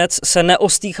 že Třinec se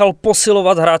neostýchal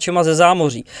posilovat hráčema ze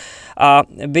zámoří. A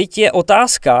byť je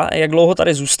otázka, jak dlouho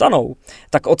tady zůstanou,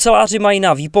 tak oceláři mají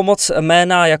na výpomoc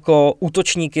jména jako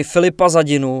útočníky Filipa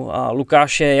Zadinu a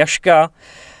Lukáše Jaška,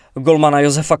 golmana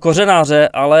Josefa Kořenáře,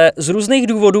 ale z různých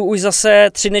důvodů už zase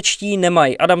třinečtí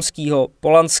nemají Adamskýho,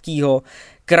 Polanskýho,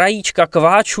 Krajíčka,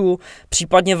 Kváču,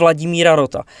 případně Vladimíra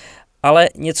Rota. Ale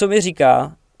něco mi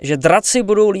říká, že draci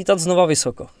budou lítat znova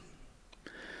vysoko.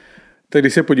 Tak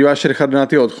když se podíváš, Richard, na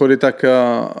ty odchody, tak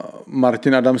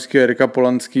Martin Adamský a Erika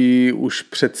Polanský už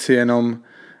přeci jenom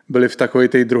byli v takové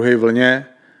té druhé vlně.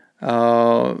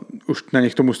 Už na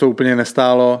nich tomu to úplně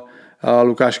nestálo.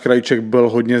 Lukáš Krajíček byl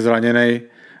hodně zraněný.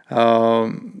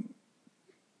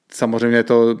 Samozřejmě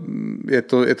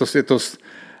je to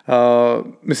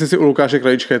myslím si, u Lukáše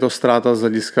Krajíčka je to ztráta z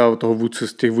hlediska toho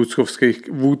těch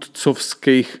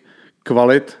vůdcovských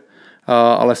kvalit,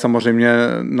 ale samozřejmě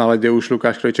na ledě už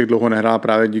Lukáš Krajíček dlouho nehrá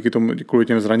právě kvůli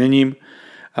těm zraněním.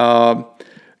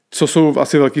 Co jsou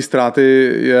asi velké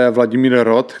ztráty, je Vladimír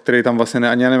Rot, který tam vlastně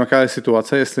ani nevím, jaká je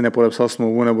situace, jestli nepodepsal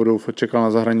smlouvu, nebo čekal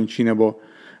na zahraničí, nebo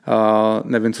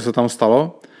nevím, co se tam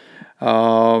stalo.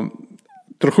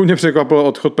 Trochu mě překvapil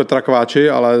odchod Petra Kváči,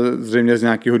 ale zřejmě z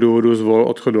nějakého důvodu zvolil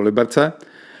odchod do Liberce.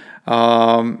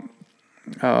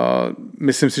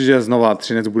 Myslím si, že znova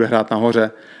Třinec bude hrát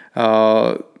nahoře.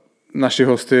 Naši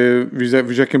hosty,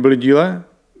 víš, jakým byli díle,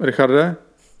 Richarde?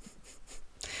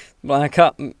 Byla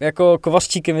nějaká, jako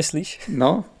Kovařčíky, myslíš?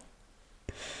 No.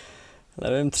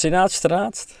 Nevím, 13,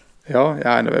 14? Jo,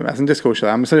 já nevím, já jsem tě zkoušel.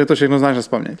 Já myslím, že to všechno znáš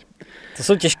nazpaměť. To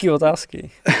jsou těžké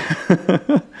otázky.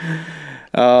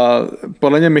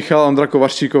 Podle mě Michal a Ondra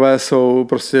Kovařčíkové jsou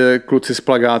prostě kluci z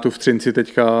plagátu v Třinci,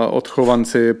 teďka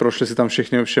odchovanci, prošli si tam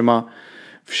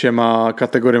všema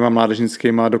kategoriemi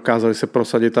mládežnickými, dokázali se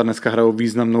prosadit a dneska hrajou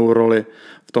významnou roli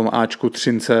v tom Ačku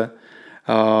Třince.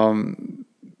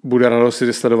 Bude radost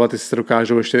si sledovat, jestli se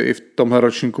dokážou ještě i v tomhle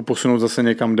ročníku posunout zase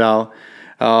někam dál.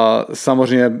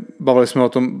 Samozřejmě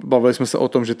bavili jsme se o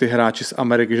tom, že ty hráči z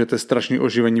Ameriky, že to je strašný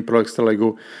oživení pro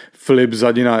extraligu. Filip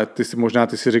Zadina, ty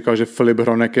si říkal, že Filip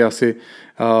Hronek je asi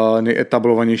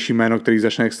nejetablovanější jméno, který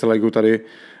začne extraligu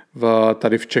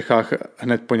tady v Čechách.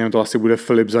 Hned po něm to asi bude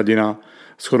Filip Zadina,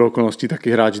 shodou okolností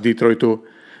taky hráč Detroitu.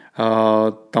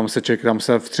 Tam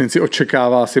se v Třinci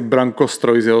očekává asi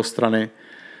brankostroj z jeho strany.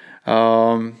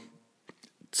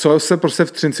 Co se prostě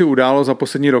v Třinci událo za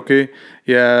poslední roky,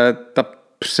 je ta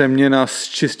přeměna z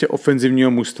čistě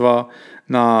ofenzivního mužstva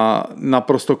na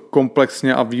naprosto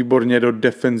komplexně a výborně do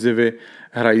defenzivy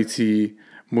hrající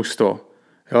mužstvo.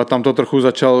 Jo, tam to trochu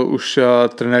začal už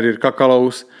trenér Jirka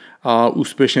Kalous a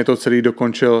úspěšně to celý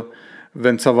dokončil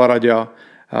Venca Varaďa.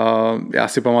 Já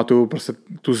si pamatuju prostě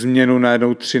tu změnu,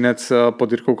 najednou Třinec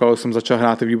pod Jirkou Kalousem začal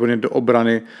hrát výborně do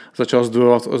obrany, začal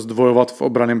zdvojovat v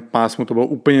obranném pásmu, to bylo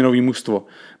úplně nový mužstvo.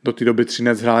 Do té doby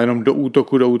Třinec hrál jenom do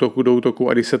útoku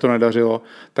a když se to nedařilo,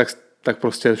 tak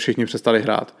prostě všichni přestali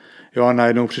hrát. Jo, a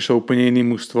najednou přišlo úplně jiný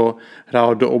mužstvo,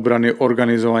 hrálo do obrany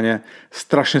organizovaně,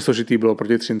 strašně složitý bylo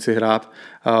proti Třinci hrát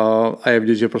a je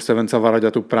vidět, že prostě Venca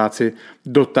Varaďa tu práci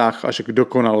dotáhl až k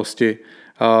dokonalosti.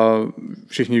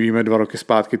 Všichni víme 2 roky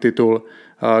zpátky titul,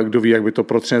 kdo ví, jak by to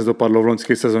pro Třinec dopadlo v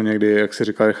loňské sezóně, kdy, jak si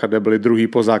říkal Richarde, byli druhý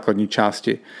po základní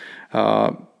části.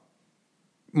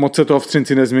 Moc se toho v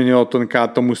Třinci nezměnilo,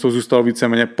 to mužstvo zůstalo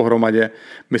víceméně pohromadě.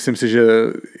 Myslím si, že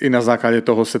i na základě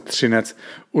toho se Třinec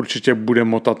určitě bude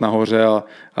motat nahoře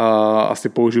a asi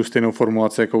použiju stejnou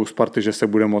formulaci jako u Sparty, že se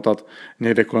bude motat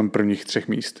někde kolem prvních 3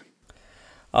 míst.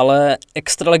 Ale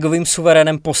extraligovým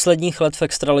suverénem posledních let v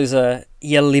extralize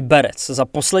je Liberec. Za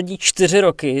poslední 4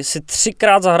 roky si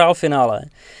 3krát zahrál finále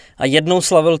a jednou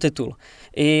slavil titul.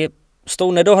 I s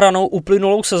tou nedohranou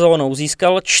uplynulou sezónou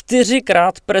získal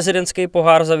 4krát prezidentský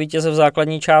pohár za vítěze v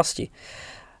základní části.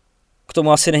 K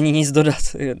tomu asi není nic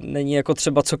dodat, není jako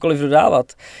třeba cokoliv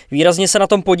dodávat. Výrazně se na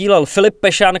tom podílel Filip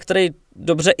Pešán, který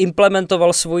dobře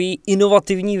implementoval svoji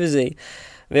inovativní vizi.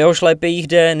 V jeho šlépějích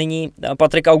jde nyní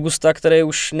Patrik Augusta, který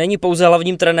už není pouze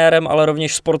hlavním trenérem, ale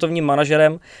rovněž sportovním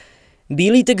manažerem.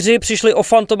 Bílí tygři přišli o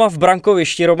fantoma v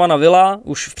brankovišti Romana Villa,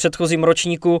 už v předchozím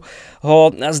ročníku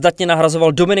ho zdatně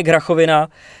nahrazoval Dominik Hrachovina,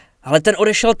 ale ten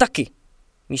odešel taky.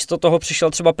 Místo toho přišel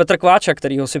třeba Petr Kváča,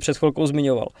 který ho si před chvilkou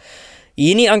zmiňoval.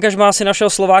 Jiný angažmá si našel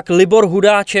Slovák Libor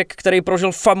Hudáček, který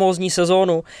prožil famózní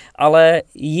sezónu, ale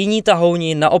jiní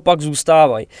tahouni naopak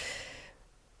zůstávají.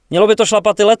 Mělo by to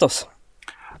šlapat i letos.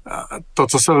 To,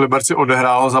 co se v Liberci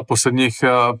odehrálo za posledních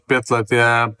 5 let, je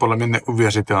podle mě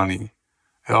neuvěřitelný.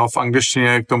 Jo, v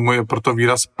angličtině k tomu je proto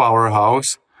výraz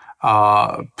powerhouse a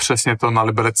přesně to na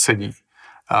Liberec sedí.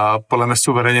 Podle mě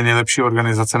suverénně nejlepší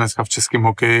organizace dneska v českém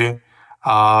hokeji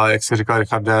a jak si říkal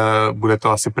Richarde, bude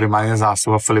to asi primárně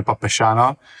zásluha Filipa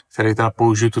Pešána, který teda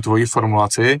použije tu tvoji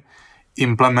formulaci,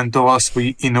 implementoval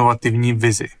svoji inovativní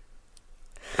vizi.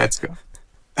 Pecka.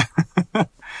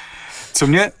 Co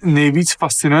mě nejvíc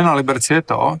fascinuje na Liberci je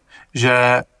to,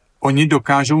 že oni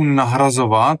dokážou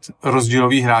nahrazovat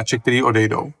rozdílový hráče, který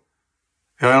odejdou.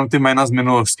 Jo, jenom ty jména z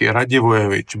minulosti,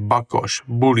 Radivojevič, Bakoš,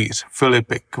 Bulíř,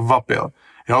 Filipy, Kvapil.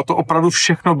 Jo, to opravdu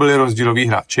všechno byli rozdíloví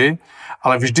hráči,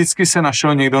 ale vždycky se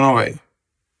našel někdo novej.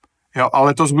 Jo, ale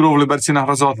letos budou v Liberci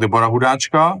nahrazovat Libora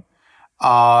Hudáčka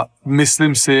a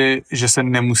myslím si, že se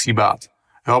nemusí bát.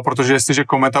 Jo, protože jestliže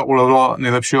Kometa ulevila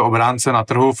nejlepšího obránce na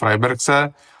trhu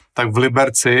Freibergse, tak v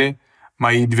Liberci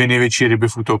mají 2 největší ryby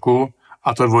v útoku,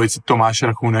 a to dvojici Tomáš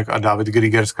Rachůnek a David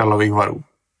Grieger z Karlových Varů.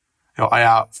 Jo, a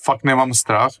já fakt nemám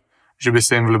strach, že by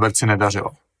se jim v Liberci nedařilo.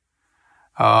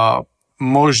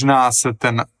 Možná se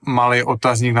ten malý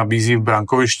otazník nabízí v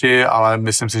brankovišti, ale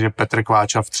myslím si, že Petr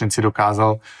Kváča v Třinci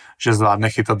dokázal, že zvládne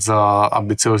chytat za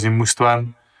ambiciozním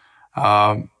mužstvem.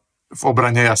 V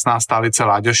obraně jasná stálice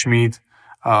Láďa Šmíd,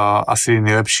 asi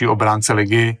nejlepší obránce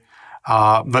ligy.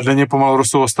 A vedle ně pomalu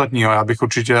rostou ostatní. Jo. Já bych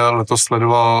určitě letos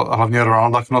sledoval hlavně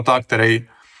Ronalda Knota, který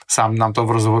sám nám to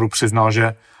v rozhovoru přiznal,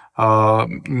 že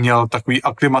měl takový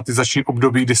aklimatizační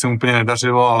období, kdy se mu úplně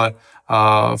nedařilo, ale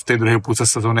v té druhé půlce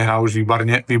sezóny hrál už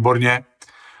výborně.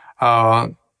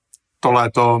 To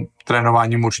léto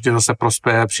trénováním určitě zase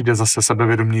prospěje, přijde zase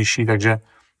sebevědomější, takže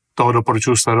toho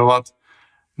doporučuji sledovat.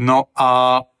 No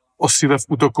a o síle v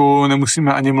útoku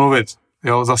nemusíme ani mluvit.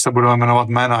 Jo, zase budeme jmenovat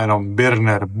jména jenom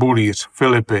Birner, Bulíř,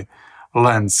 Filipy,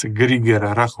 Lenz, Grieger,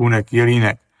 Rachůnek,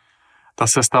 Jelínek. Ta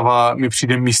sestava mi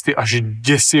přijde místy až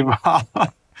děsivá.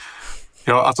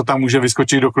 Jo, a to tam může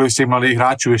vyskočit kdokoliv z těch mladých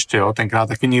hráčů ještě, jo. Tenkrát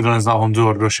taky nikdo neznal Honzu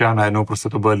Hordoše a najednou prostě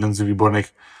to byl jeden z výborných,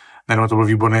 najednou to byl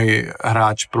výborný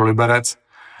hráč pro Liberec.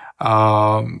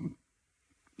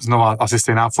 Znova asi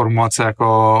stejná formulace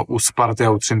jako u Sparty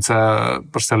a u Třince,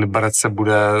 prostě Liberec se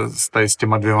bude s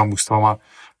těma 2 mužstvama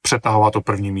přetahovat o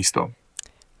první místo.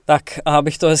 Tak a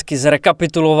abych to hezky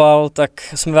zrekapituloval, tak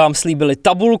jsme vám slíbili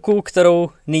tabulku, kterou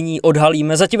nyní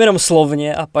odhalíme, zatím jenom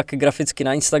slovně a pak graficky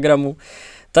na Instagramu.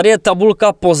 Tady je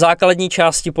tabulka po základní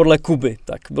části podle Kuby.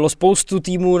 Tak bylo spoustu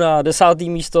týmů na 10.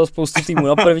 místo, spoustu týmů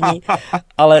na 1.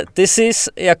 Ale ty jsi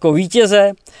jako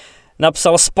vítěze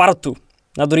napsal Spartu.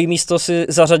 Na 2. místo si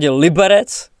zařadil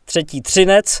Liberec, 3.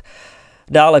 Třinec,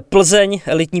 dále Plzeň,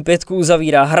 elitní 5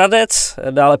 uzavírá Hradec,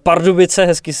 dále Pardubice,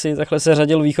 hezky si takhle se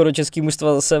řadil východočeský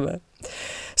mužstva za sebe.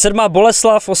 7.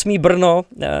 Boleslav, 8. Brno,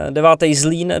 9.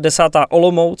 Zlín, 10.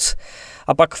 Olomouc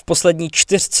a pak v poslední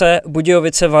 4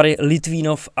 Budějovice, Vary,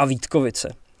 Litvínov a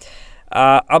Vítkovice.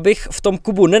 A abych v tom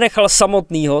Kubu nenechal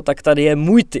samotnýho, tak tady je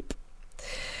můj tip.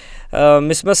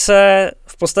 My jsme se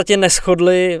v podstatě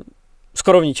neshodli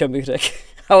skoro v ničem, bych řekl,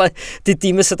 ale ty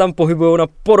týmy se tam pohybují na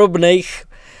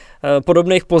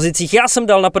podobných pozicích. Já jsem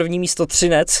dal na 1. místo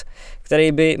Třinec,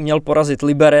 který by měl porazit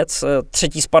Liberec, 3.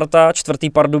 Sparta, 4.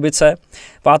 Pardubice,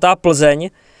 5. Plzeň,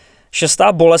 6.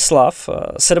 Boleslav,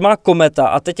 7. Kometa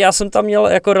a teď já jsem tam měl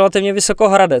jako relativně vysoko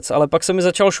Hradec, ale pak se mi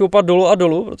začal šoupat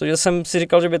dolů, protože jsem si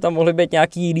říkal, že by tam mohly být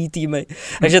nějaký jiný týmy.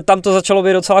 Takže tam to začalo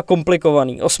být docela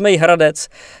komplikovaný. 8. Hradec,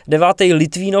 9.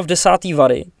 Litvínov, 10.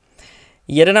 Vary,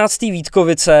 11.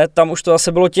 Vítkovice, tam už to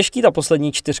zase bylo těžký ta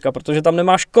poslední 4, protože tam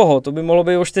nemáš koho, to by mohlo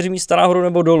být o 4 místa nahoru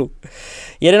nebo dolů.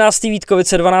 11.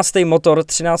 Vítkovice, 12. Motor,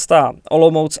 13.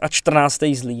 Olomouc a 14.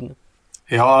 Zlín.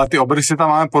 Jo, ale ty obrysy tam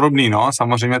máme podobný, no.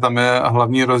 Samozřejmě tam je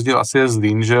hlavní rozdíl asi je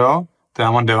Zlín, že jo? To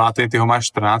já mám 9., ty ho máš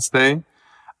 14.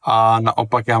 A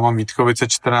naopak já mám Vítkovice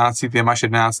 14., ty máš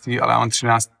 11., ale já mám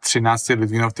 13.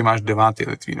 Litvínov, ty máš 9.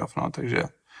 Litvínov, no. Takže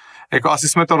jako asi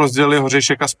jsme to rozdělili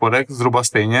hořejšek a spodek zhruba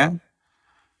stejně.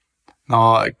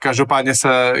 No,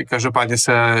 každopádně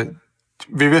se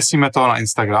vyvěsíme to na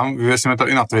Instagram, vyvěsíme to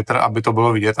i na Twitter, aby to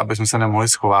bylo vidět, aby jsme se nemohli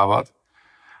schovávat.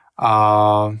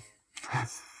 A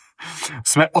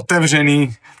jsme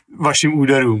otevřený vašim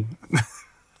úderům.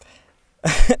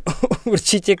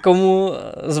 Určitě komu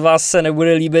z vás se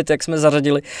nebude líbit, jak jsme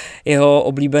zařadili jeho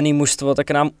oblíbený mužstvo,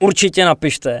 tak nám určitě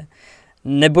napište.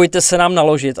 Nebojte se nám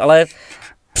naložit, ale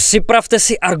připravte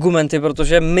si argumenty,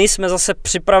 protože my jsme zase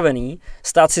připravení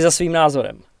stát si za svým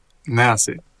názorem. Ne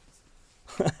asi.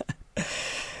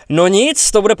 No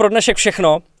nic, to bude pro dnešek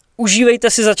všechno. Užívejte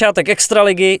si začátek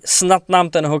extraligy, snad nám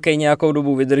ten hokej nějakou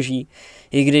dobu vydrží,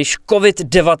 i když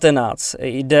COVID-19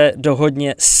 jde do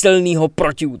hodně silného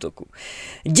protiútoku.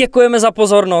 Děkujeme za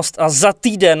pozornost a za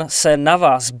týden se na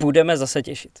vás budeme zase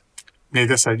těšit.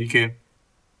 Mějte se, díky.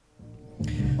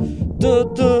 Tu,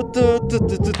 tu, tu, tu,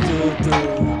 tu, tu, tu, tu,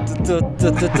 tu,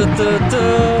 tu, tu, tu,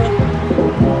 tu.